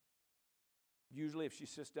 usually if she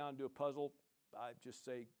sits down and do a puzzle, I just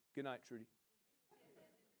say, good night, Trudy.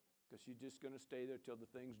 Because she's just going to stay there till the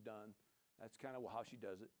thing's done. That's kind of how she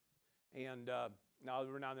does it. And now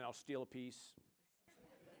and then I'll steal a piece.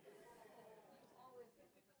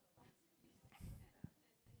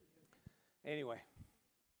 Anyway,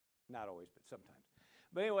 not always, but sometimes.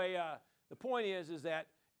 But anyway, the point is that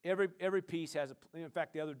every piece has a. In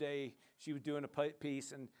fact, the other day she was doing a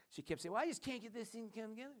piece and she kept saying, "Well, I just can't get this thing to come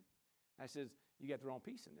together." I says, "You got the wrong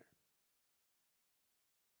piece in there,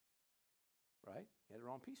 right? You had the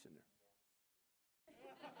wrong piece in there."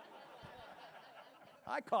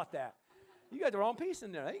 I caught that. You got the wrong piece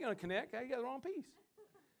in there. That ain't going to connect. You got the wrong piece.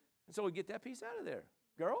 And so we get that piece out of there.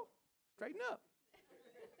 Girl, straighten up.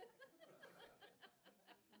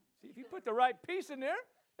 See, if you put the right piece in there,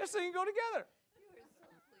 this thing can go together. You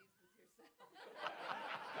are so pleased with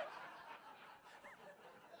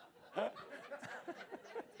yourself.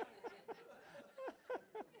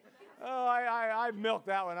 Oh, I milked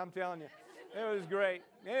that one, I'm telling you. It was great.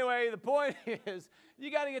 Anyway, the point is,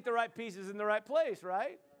 you got to get the right pieces in the right place,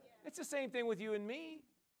 right? Yeah. It's the same thing with you and me.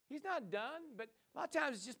 He's not done, but a lot of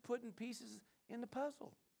times it's just putting pieces in the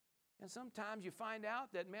puzzle. And sometimes you find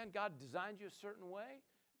out that, man, God designed you a certain way.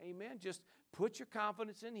 Amen. Just put your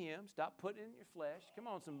confidence in Him. Stop putting it in your flesh. Come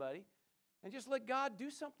on, somebody. And just let God do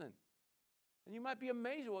something. And you might be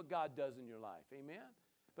amazed at what God does in your life. Amen.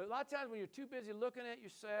 But a lot of times when you're too busy looking at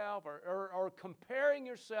yourself or comparing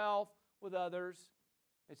yourself with others,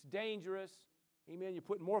 it's dangerous. Amen. You're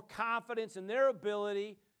putting more confidence in their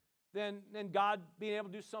ability than God being able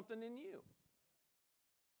to do something in you.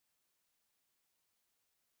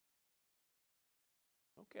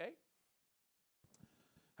 Okay.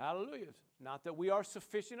 Hallelujah. Not that we are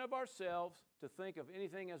sufficient of ourselves to think of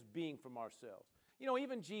anything as being from ourselves. You know,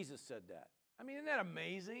 even Jesus said that. I mean, isn't that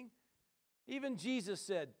amazing? Even Jesus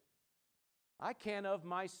said, I can of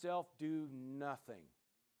myself do nothing.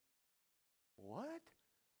 What?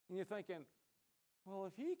 And you're thinking, well,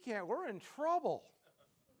 if He can't, we're in trouble.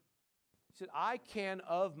 He said, I can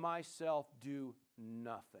of myself do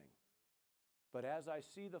nothing. But as I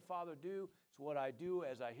see the Father do, it's what I do.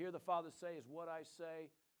 As I hear the Father say, is what I say.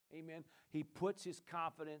 Amen. He puts his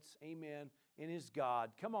confidence, amen, in his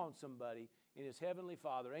God. Come on, somebody. In his heavenly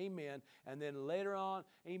Father. Amen. And then later on,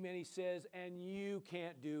 amen, he says, and you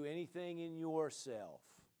can't do anything in yourself.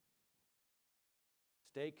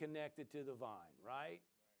 Stay connected to the vine, right?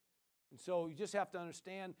 And so you just have to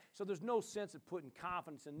understand, so there's no sense of putting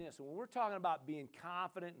confidence in this. And when we're talking about being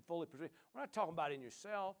confident and fully persuaded, we're not talking about in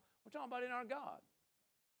yourself. We're talking about in our God.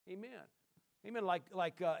 Amen. Amen.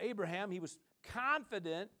 Like Abraham, he was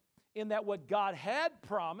confident in that what God had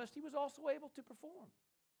promised, he was also able to perform.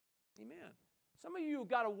 Amen. Some of you have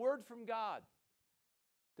got a word from God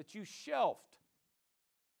that you shelved.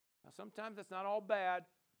 Now, sometimes that's not all bad,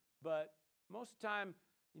 but most of the time,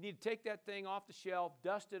 you need to take that thing off the shelf,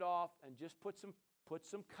 dust it off, and just put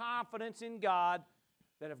some confidence in God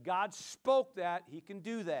that if God spoke that, He can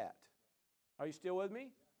do that. Are you still with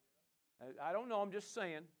me? I don't know. I'm just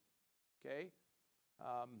saying. Okay?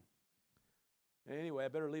 Anyway, I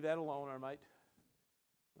better leave that alone, or I might.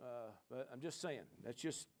 But I'm just saying. Let's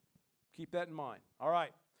just keep that in mind. All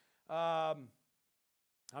right. How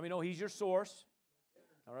many know He's your source?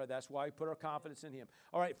 All right, that's why we put our confidence in Him.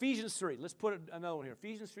 All right, Ephesians 3. Let's put another one here.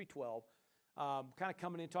 Ephesians 3:12. Kind of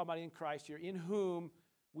coming in, talking about in Christ here. In whom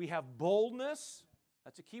we have boldness.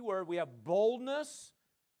 That's a key word. We have boldness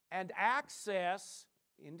and access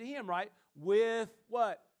into Him, right? With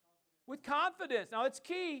what? With confidence. Now, it's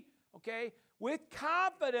key, okay? With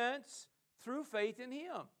confidence through faith in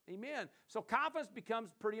Him. Amen. So confidence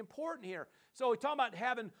becomes pretty important here. So we're talking about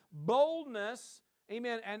having boldness,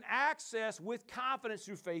 amen, and access with confidence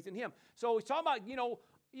through faith in Him. So he's talking about,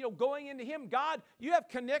 going into Him. God, you have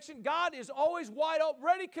connection. God is always wide open,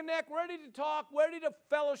 ready to connect, ready to talk, ready to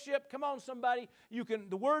fellowship. Come on, somebody. You can,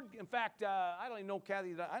 the Word, in fact, I don't even know,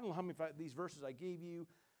 Kathy, I don't know how many of these verses I gave you.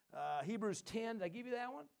 Hebrews 10, did I give you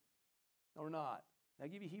that one? Or not? Did I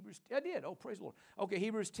give you Hebrews? I did. Oh, praise the Lord. Okay,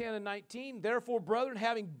 Hebrews 10 and 19. Therefore, brethren,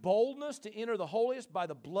 having boldness to enter the holiest by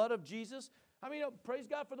the blood of Jesus. I mean, praise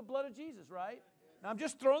God for the blood of Jesus, right? Now, I'm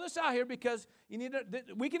just throwing this out here because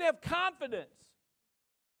we can have confidence.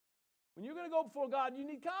 When you're going to go before God, you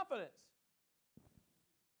need confidence.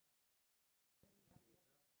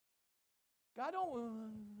 God don't...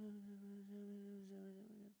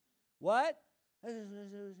 What?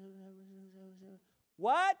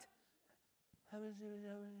 What?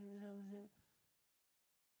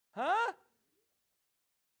 Huh?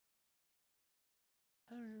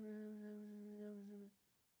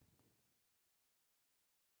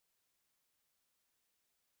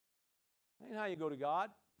 Ain't how you go to God.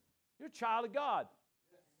 You're a child of God.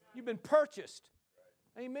 You've been purchased.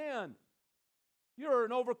 Amen. You're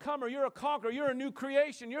an overcomer. You're a conqueror. You're a new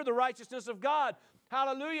creation. You're the righteousness of God.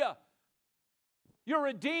 Hallelujah. You're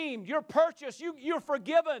redeemed. You're purchased. You're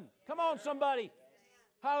forgiven. Come on, somebody.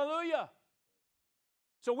 Hallelujah.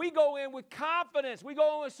 So we go in with confidence. We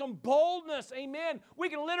go in with some boldness. Amen. We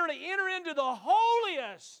can literally enter into the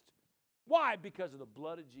holiest. Why? Because of the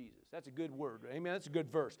blood of Jesus. That's a good word. Amen. That's a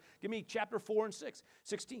good verse. Give me chapter 4 and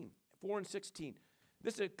 16. 4 and 16.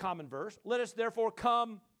 This is a common verse. Let us therefore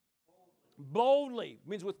come boldly. It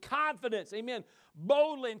means with confidence. Amen.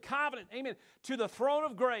 Boldly and confident. Amen. To the throne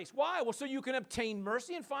of grace. Why? Well, so you can obtain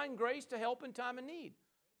mercy and find grace to help in time of need.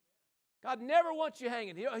 God never wants you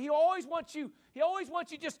hanging. He always wants you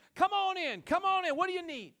just come on in. Come on in. What do you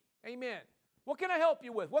need? Amen. What can I help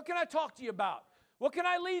you with? What can I talk to you about? What can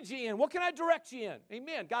I lead you in? What can I direct you in?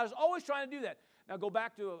 Amen. God is always trying to do that. Now go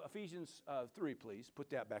back to Ephesians 3, please.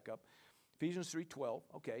 Put that back up. Ephesians 3:12.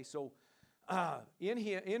 Okay, so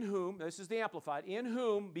in whom, this is the Amplified, in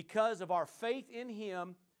whom, because of our faith in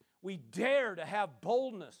Him, we dare to have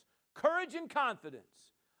boldness, courage, and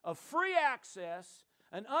confidence of free access,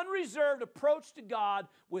 an unreserved approach to God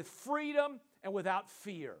with freedom and without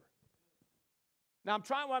fear. Now,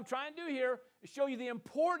 what I'm trying to do here is show you the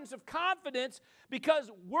importance of confidence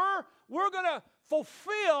because we're going to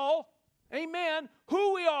fulfill, amen,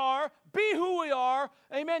 who we are, be who we are,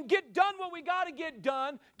 amen, get done what we got to get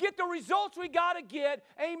done, get the results we got to get,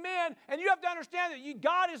 amen. And you have to understand that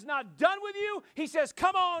God is not done with you. He says,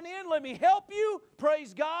 come on in, let me help you,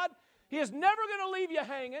 praise God. He is never going to leave you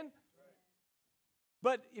hanging.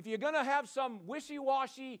 But if you're going to have some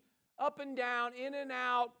wishy-washy, up and down, in and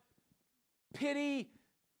out, pity.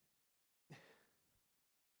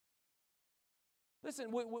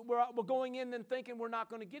 Listen, we're going in and thinking we're not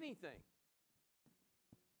going to get anything.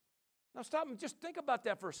 Now stop and just think about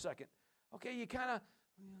that for a second. Okay, you kind of,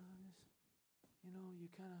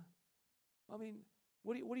 I mean,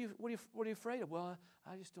 what are you afraid of? Well,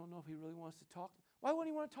 I just don't know if He really wants to talk. Why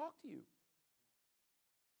wouldn't He want to talk to you?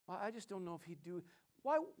 I just don't know if He'd do.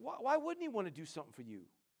 Why wouldn't He want to do something for you?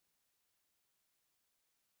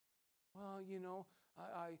 Well,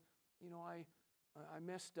 I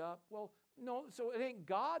messed up. Well, no, so it ain't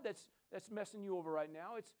God that's messing you over right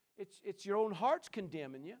now. It's your own heart's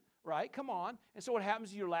condemning you, right? Come on. And so what happens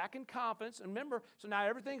is you're lacking confidence. And remember, so now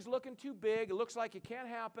everything's looking too big. It looks like it can't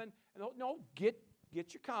happen. No, get your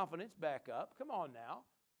confidence back up. Come on now.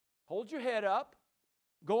 Hold your head up.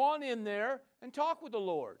 Go on in there and talk with the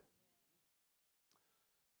Lord.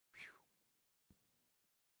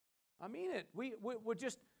 Whew. I mean it. We're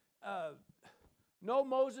just... no,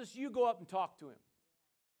 Moses, you go up and talk to him.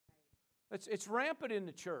 It's rampant in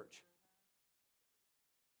the church.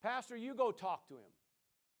 Pastor, you go talk to him.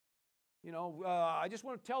 I just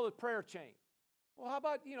want to tell the prayer chain. Well, how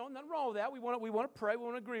about, nothing wrong with that. We want to pray. We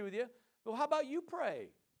want to agree with you. But how about you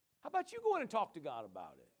pray? How about you go in and talk to God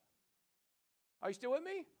about it? Are you still with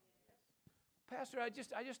me? Pastor, I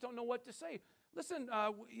just don't know what to say. Listen,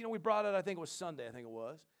 we brought it, I think it was Sunday,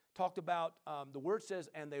 talked about, the Word says,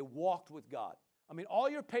 and they walked with God. I mean, all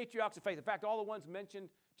your patriarchs of faith, in fact, all the ones mentioned,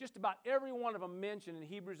 just about every one of them mentioned in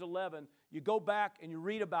Hebrews 11, you go back and you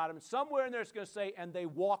read about them, and somewhere in there it's going to say, and they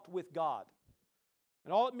walked with God.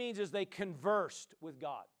 And all it means is they conversed with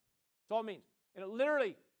God. That's all it means. And it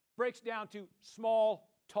literally breaks down to small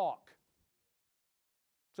talk.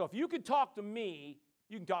 So if you can talk to me,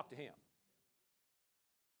 you can talk to Him.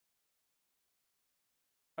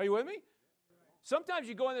 Are you with me? Sometimes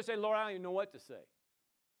you go in there and say, Lord, I don't even know what to say.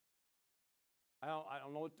 I don't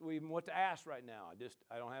know what to ask right now.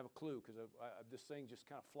 I don't have a clue because this thing just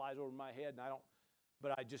kind of flies over my head,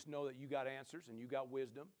 but I just know that you got answers and you got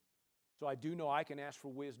wisdom. So I do know I can ask for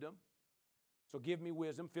wisdom. So give me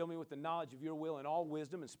wisdom. Fill me with the knowledge of your will and all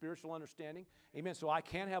wisdom and spiritual understanding. Amen. So I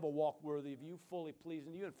can have a walk worthy of you, fully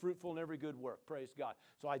pleasing to you, and fruitful in every good work. Praise God.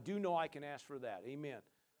 So I do know I can ask for that. Amen.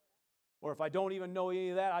 Or if I don't even know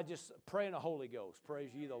any of that, I just pray in the Holy Ghost.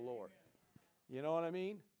 Praise ye the Lord. You know what I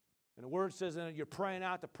mean? And the Word says in it, you're praying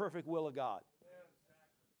out the perfect will of God.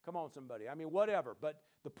 Come on, somebody. I mean, whatever. But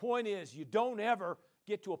the point is, you don't ever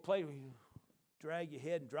get to a place where you drag your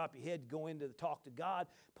head and drop your head, go into the talk to God.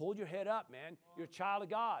 Pull your head up, man. You're a child of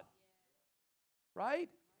God. Right?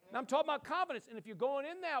 And I'm talking about confidence. And if you're going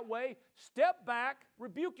in that way, step back,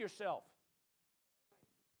 rebuke yourself.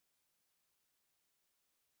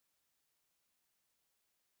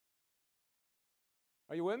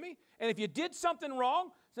 Are you with me? And if you did something wrong,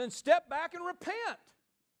 then step back and repent.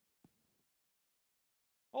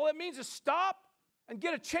 All that means is stop and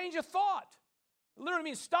get a change of thought. It literally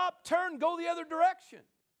means stop, turn, go the other direction.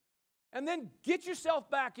 And then get yourself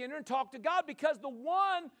back in there and talk to God, because the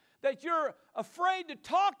one that you're afraid to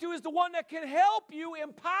talk to is the one that can help you,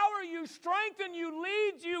 empower you, strengthen you,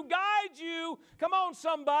 lead you, guide you. Come on,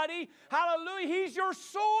 somebody. Hallelujah. He's your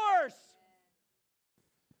source.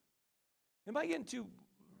 Am I getting too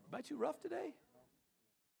rough today?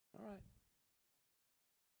 All right.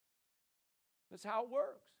 That's how it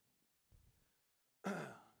works.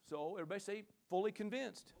 So everybody say, fully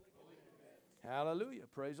convinced. Hallelujah.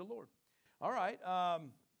 Praise the Lord. All right.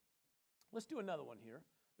 Let's do another one here.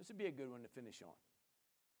 This would be a good one to finish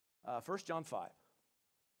on. 1 John 5.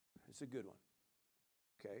 It's a good one.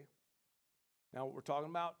 Okay. Now we're talking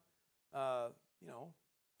about,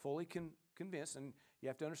 fully convinced, and you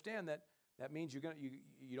have to understand that means you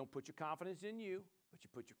don't put your confidence in you, but you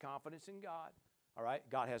put your confidence in God. All right.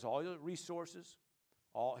 God has all your resources.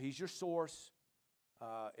 He's your source.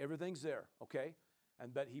 Everything's there. Okay.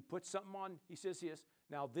 But he puts something on. He says this.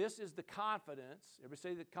 Now this is the confidence. Everybody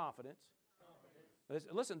say the confidence.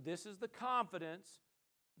 Listen, this is the confidence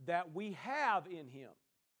that we have in him.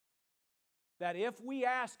 That if we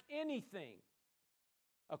ask anything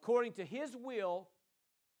according to his will,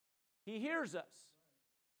 he hears us.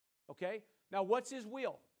 Okay? Now what's his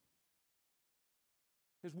will?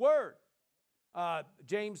 His word.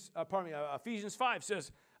 Ephesians 5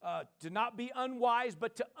 says, to not be unwise,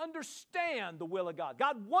 but to understand the will of God.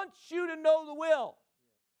 God wants you to know the will.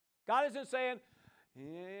 God isn't saying,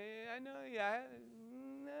 I know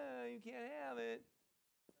no, you can't have it.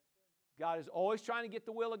 God is always trying to get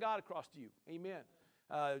the will of God across to you. Amen.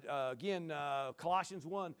 Again, Colossians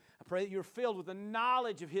 1, I pray that you're filled with the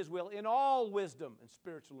knowledge of his will in all wisdom and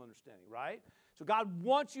spiritual understanding, right? So God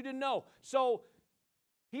wants you to know. So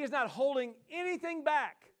he is not holding anything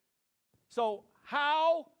back. So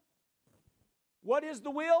what is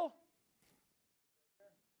the will?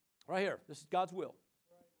 Right here. This is God's will.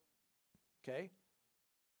 Okay?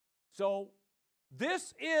 So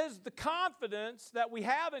this is the confidence that we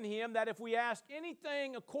have in him, that if we ask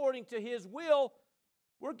anything according to his will,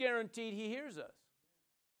 we're guaranteed he hears us.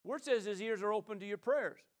 The word says his ears are open to your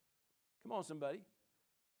prayers. Come on, somebody.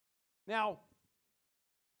 Now,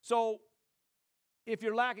 so if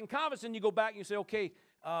you're lacking confidence, then you go back and you say, okay,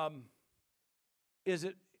 is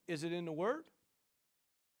it in the Word?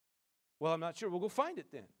 Well, I'm not sure. We'll go find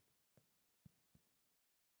it then.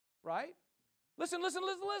 Right? Listen.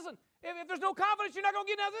 If there's no confidence, you're not going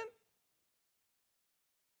to get nothing.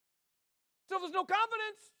 So if there's no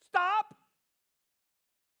confidence, stop.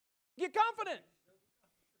 Get confident.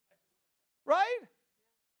 Right?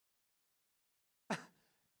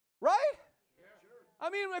 Right?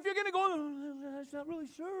 I mean, if you're going to go, I'm not really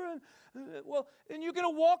sure. And you're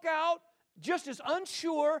going to walk out just as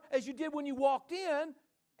unsure as you did when you walked in.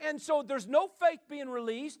 And so there's no faith being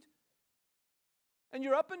released. And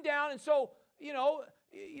you're up and down. And so, so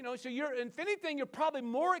you're, if anything, you're probably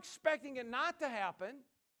more expecting it not to happen.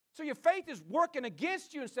 So your faith is working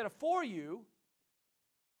against you instead of for you.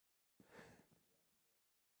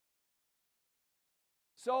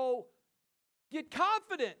 So get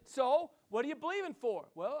confident. So what are you believing for?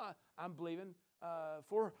 Well, I'm believing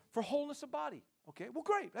for wholeness of body. Okay, well,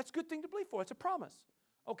 great. That's a good thing to believe for. It's a promise.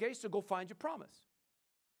 Okay, so go find your promise.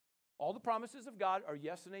 All the promises of God are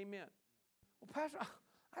yes and amen. Well, Pastor,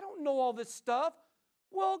 I don't know all this stuff.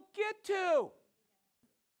 Well, get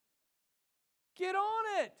on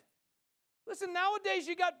it. Listen, nowadays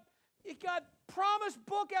you got promise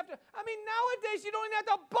book after. I mean, nowadays you don't even have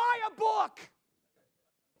to buy a book.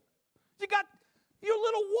 You got your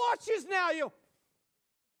little watches now.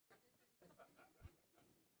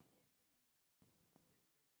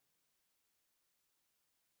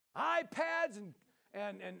 iPads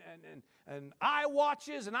and eye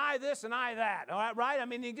watches and eye this and eye that. All right, right? I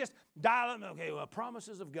mean, you just dial them. Okay, well,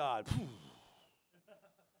 promises of God.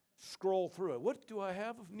 Scroll through it. What do I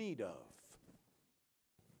have of need of?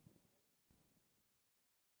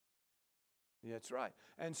 Yeah, that's right.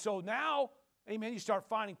 And so now, amen, you start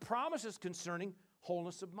finding promises concerning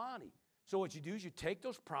wholeness of body. So what you do is you take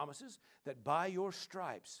those promises that by your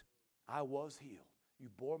stripes I was healed. You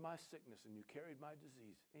bore my sickness and you carried my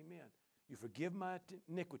disease. Amen. You forgive my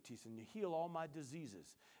iniquities and you heal all my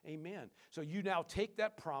diseases. Amen. So you now take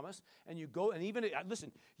that promise and you go, and even,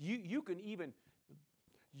 listen, you can even,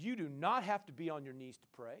 you do not have to be on your knees to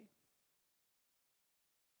pray.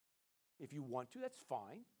 If you want to, that's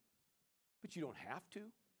fine. But you don't have to.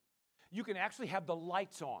 You can actually have the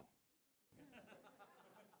lights on.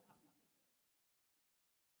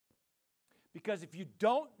 Because if you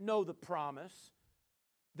don't know the promise,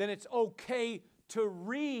 then it's okay to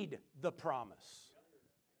read the promise.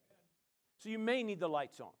 So you may need the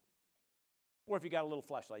lights on. Or if you got a little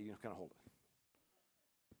flashlight, you can kind of hold it.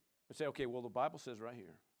 And say, okay, well, the Bible says right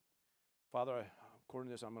here, Father, according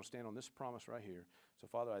to this, I'm going to stand on this promise right here. So,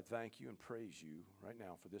 Father, I thank you and praise you right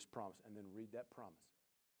now for this promise. And then read that promise.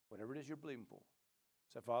 Whatever it is you're believing for.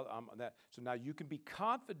 So, Father, I'm that. So now you can be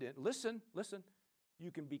confident. Listen. You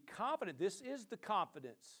can be confident. This is the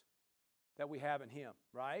confidence that we have in Him,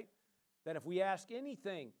 right? That if we ask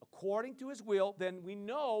anything according to His will, then we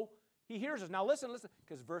know He hears us. Now listen,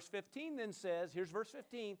 because verse 15 then says, here's verse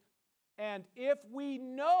 15, and if we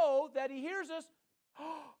know that He hears us,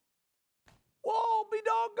 whoa, be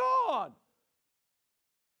doggone.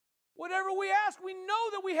 Whatever we ask, we know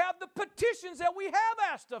that we have the petitions that we have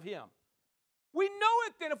asked of Him. We know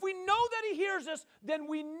it then. If we know that He hears us, then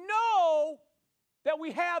we know that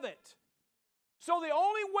we have it. So the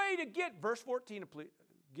only way to get, verse 14, please,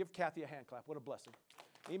 give Kathy a hand clap. What a blessing.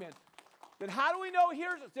 Amen. Then how do we know He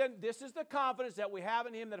hears us? Then this is the confidence that we have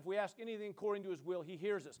in Him, that if we ask anything according to His will, He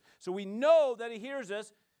hears us. So we know that He hears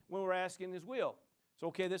us when we're asking His will. So,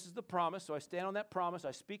 okay, this is the promise. So I stand on that promise.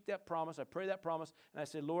 I speak that promise. I pray that promise. And I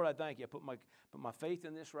say, Lord, I thank you. I put my faith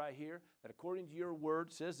in this right here, that according to your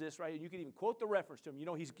word says this right here. You can even quote the reference to Him. You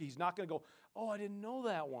know, he's not going to go, oh, I didn't know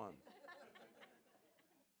that one.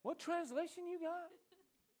 What translation you got?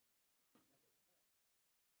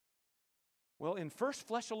 Well, in 1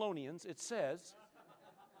 Thessalonians, it says,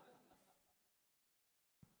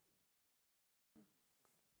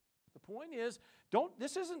 the point is,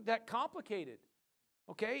 this isn't that complicated.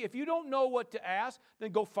 Okay? If you don't know what to ask,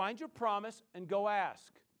 then go find your promise and go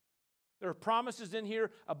ask. There are promises in here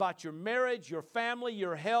about your marriage, your family,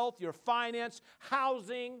 your health, your finance,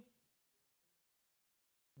 housing,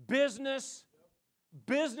 business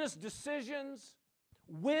decisions,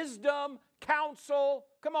 wisdom, counsel.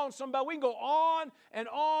 Come on, somebody. We can go on and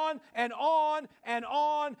on and on and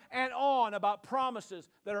on and on about promises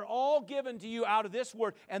that are all given to you out of this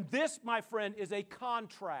word. And this, my friend, is a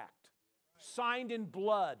contract signed in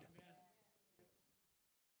blood.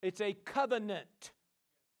 It's a covenant.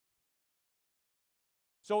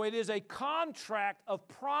 So it is a contract of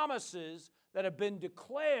promises that have been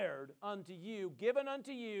declared unto you, given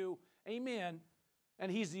unto you. Amen.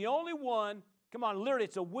 And He's the only one, come on, literally,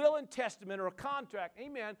 it's a will and testament or a contract.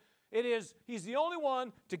 Amen. He's the only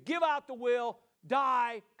one to give out the will,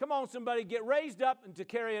 die, come on, somebody, get raised up and to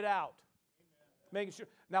carry it out. Amen. Making sure.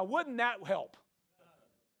 Now, wouldn't that help?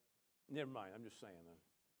 Never mind, I'm just saying.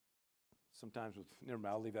 Sometimes never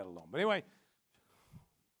mind, I'll leave that alone. But anyway,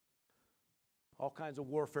 all kinds of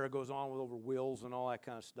warfare goes on over wills and all that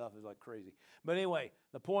kind of stuff. It's like crazy. But anyway,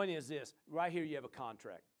 the point is this. Right here you have a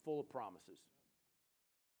contract full of promises.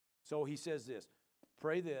 So he says this,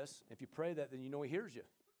 pray this. If you pray that, then you know He hears you.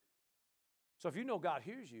 So if you know God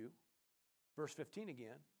hears you, verse 15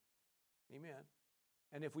 again, amen.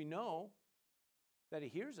 And if we know that He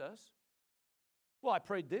hears us, well, I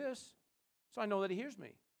prayed this, so I know that He hears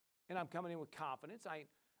me. And I'm coming in with confidence. I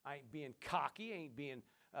ain't being cocky. I ain't being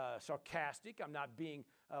sarcastic. I'm not being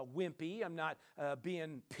wimpy. I'm not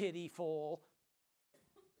being pitiful.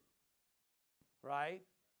 Right?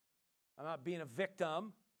 I'm not being a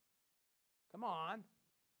victim. Come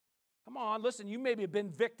on. Listen, you maybe have been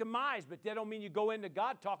victimized, but that don't mean you go into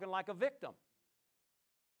God talking like a victim.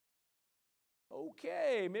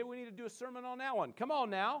 Okay, maybe we need to do a sermon on that one. Come on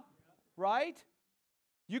now. Right?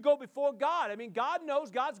 You go before God. I mean, God knows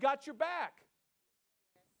God's got your back.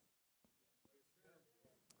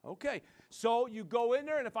 Okay, so you go in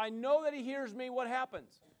there, and if I know that He hears me, what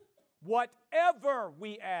happens? Whatever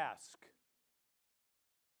we ask.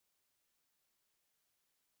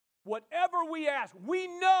 Whatever we ask, we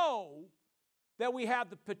know that we have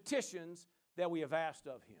the petitions that we have asked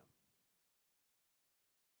of Him.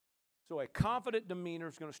 So a confident demeanor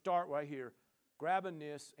is going to start right here. Grabbing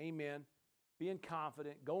this, amen. Being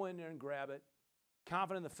confident, go in there and grab it.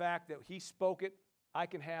 Confident in the fact that he spoke it, I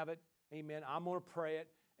can have it, amen. I'm going to pray it,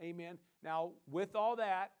 amen. Now, with all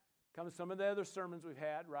that comes some of the other sermons we've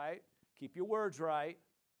had, right? Keep your words right.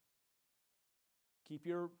 Keep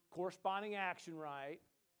your corresponding action right.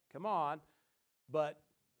 Come on. But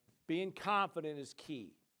being confident is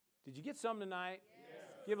key. Did you get something tonight?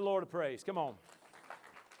 Yes. Give the Lord a praise. Come on.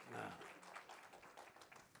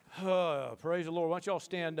 Praise the Lord. Why don't y'all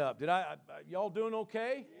stand up? Y'all doing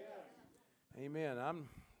okay? Yes. Amen.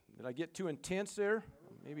 Did I get too intense there?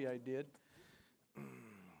 Maybe I did.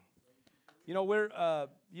 You know,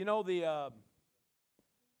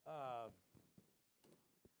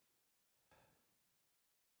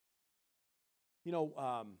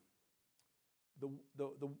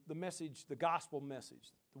 the message, the gospel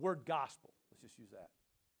message, the word gospel, let's just use that.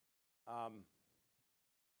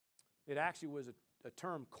 It actually was a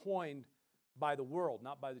term coined by the world,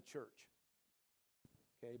 not by the church.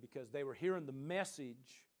 Okay, because they were hearing the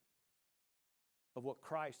message of what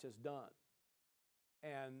Christ has done.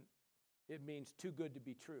 And it means too good to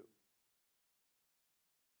be true.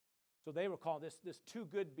 So they were calling this too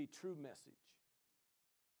good to be true message.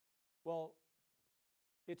 Well,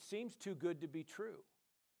 it seems too good to be true.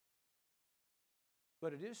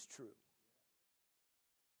 But it is true.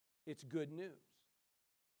 It's good news.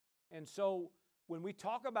 And so when we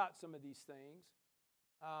talk about some of these things,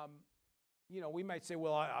 we might say,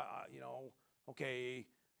 well,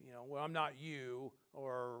 well, I'm not you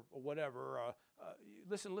or whatever.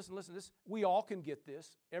 Listen. We all can get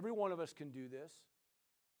this. Every one of us can do this.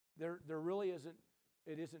 There really isn't.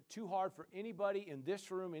 It isn't too hard for anybody in this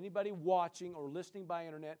room, anybody watching or listening by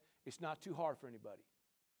internet. It's not too hard for anybody.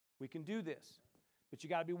 We can do this, but you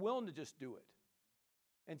got to be willing to just do it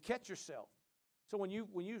and catch yourself. So when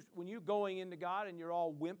you're going into God and you're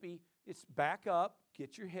all wimpy, it's back up,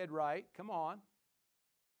 get your head right. Come on,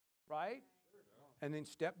 right? And then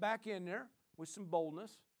step back in there with some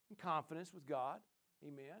boldness and confidence with God.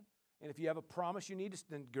 Amen. And if you have a promise you need,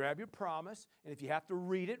 then grab your promise. And if you have to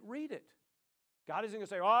read it, read it. God isn't going to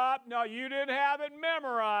say, oh, no, you didn't have it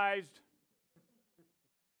memorized.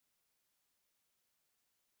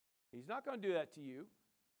 He's not going to do that to you.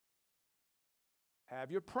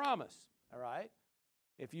 Have your promise, all right?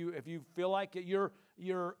 If you feel like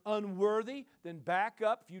you're unworthy, then back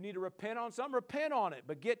up. If you need to repent on something, repent on it.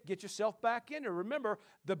 But get yourself back in there. Remember,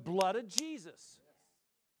 the blood of Jesus,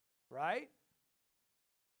 right?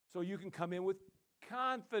 So you can come in with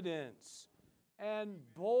confidence and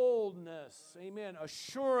boldness. Amen.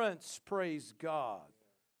 Assurance, praise God.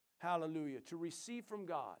 Hallelujah. To receive from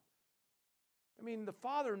God. I mean, the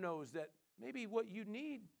Father knows that maybe what you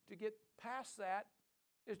need to get past that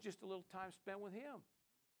is just a little time spent with Him.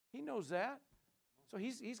 He knows that. So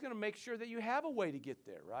He's going to make sure that you have a way to get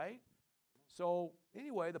there, right? So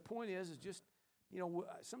anyway, the point is just,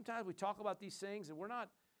 sometimes we talk about these things and we're not,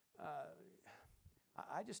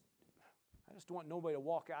 I just want nobody to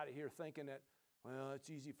walk out of here thinking that, well, it's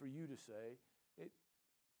easy for you to say.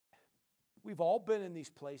 We've all been in these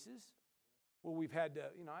places where we've had to,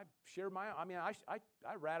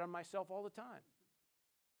 I rat on myself all the time.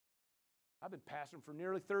 I've been pastoring for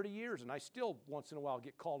nearly 30 years, and I still once in a while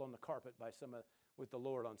get called on the carpet by with the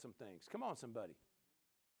Lord on some things. Come on, somebody.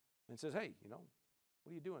 And says, hey, what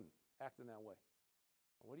are you doing acting that way?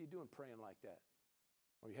 Or what are you doing praying like that?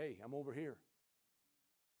 Or, hey, I'm over here.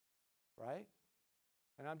 Right?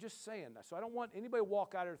 And I'm just saying that. So I don't want anybody to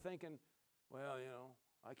walk out here thinking, well,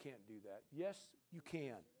 I can't do that. Yes, you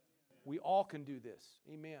can. We all can do this.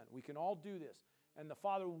 Amen. We can all do this. And the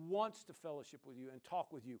Father wants to fellowship with you and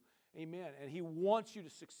talk with you. Amen. And He wants you to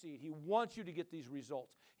succeed. He wants you to get these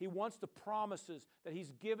results. He wants the promises that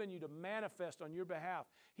He's given you to manifest on your behalf.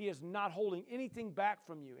 He is not holding anything back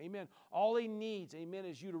from you. Amen. All He needs, amen,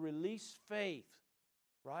 is you to release faith.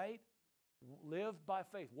 Right? Live by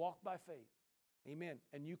faith. Walk by faith. Amen.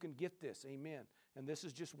 And you can get this. Amen. And this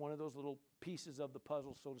is just one of those little pieces of the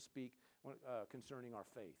puzzle, so to speak, concerning our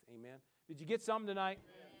faith. Amen. Did you get something tonight?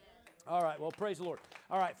 Amen. All right. Well, praise the Lord.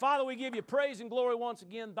 All right. Father, we give you praise and glory once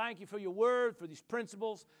again. Thank you for your word, for these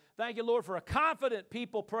principles. Thank you, Lord, for a confident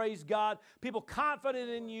people, praise God. People confident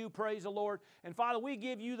in you, praise the Lord. And Father, we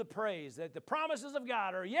give you the praise that the promises of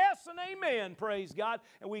God are yes and amen, praise God.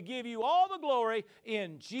 And we give you all the glory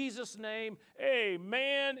in Jesus' name.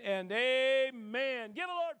 Amen and amen. Give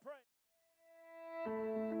the Lord praise.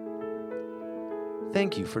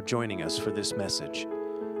 Thank you for joining us for this message.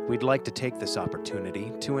 We'd like to take this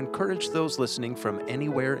opportunity to encourage those listening from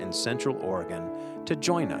anywhere in Central Oregon to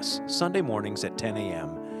join us Sunday mornings at 10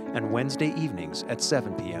 a.m. and Wednesday evenings at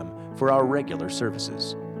 7 p.m. for our regular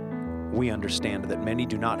services. We understand that many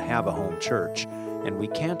do not have a home church, and we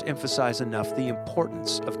can't emphasize enough the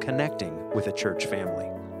importance of connecting with a church family.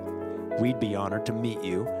 We'd be honored to meet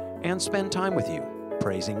you and spend time with you,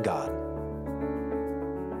 praising God.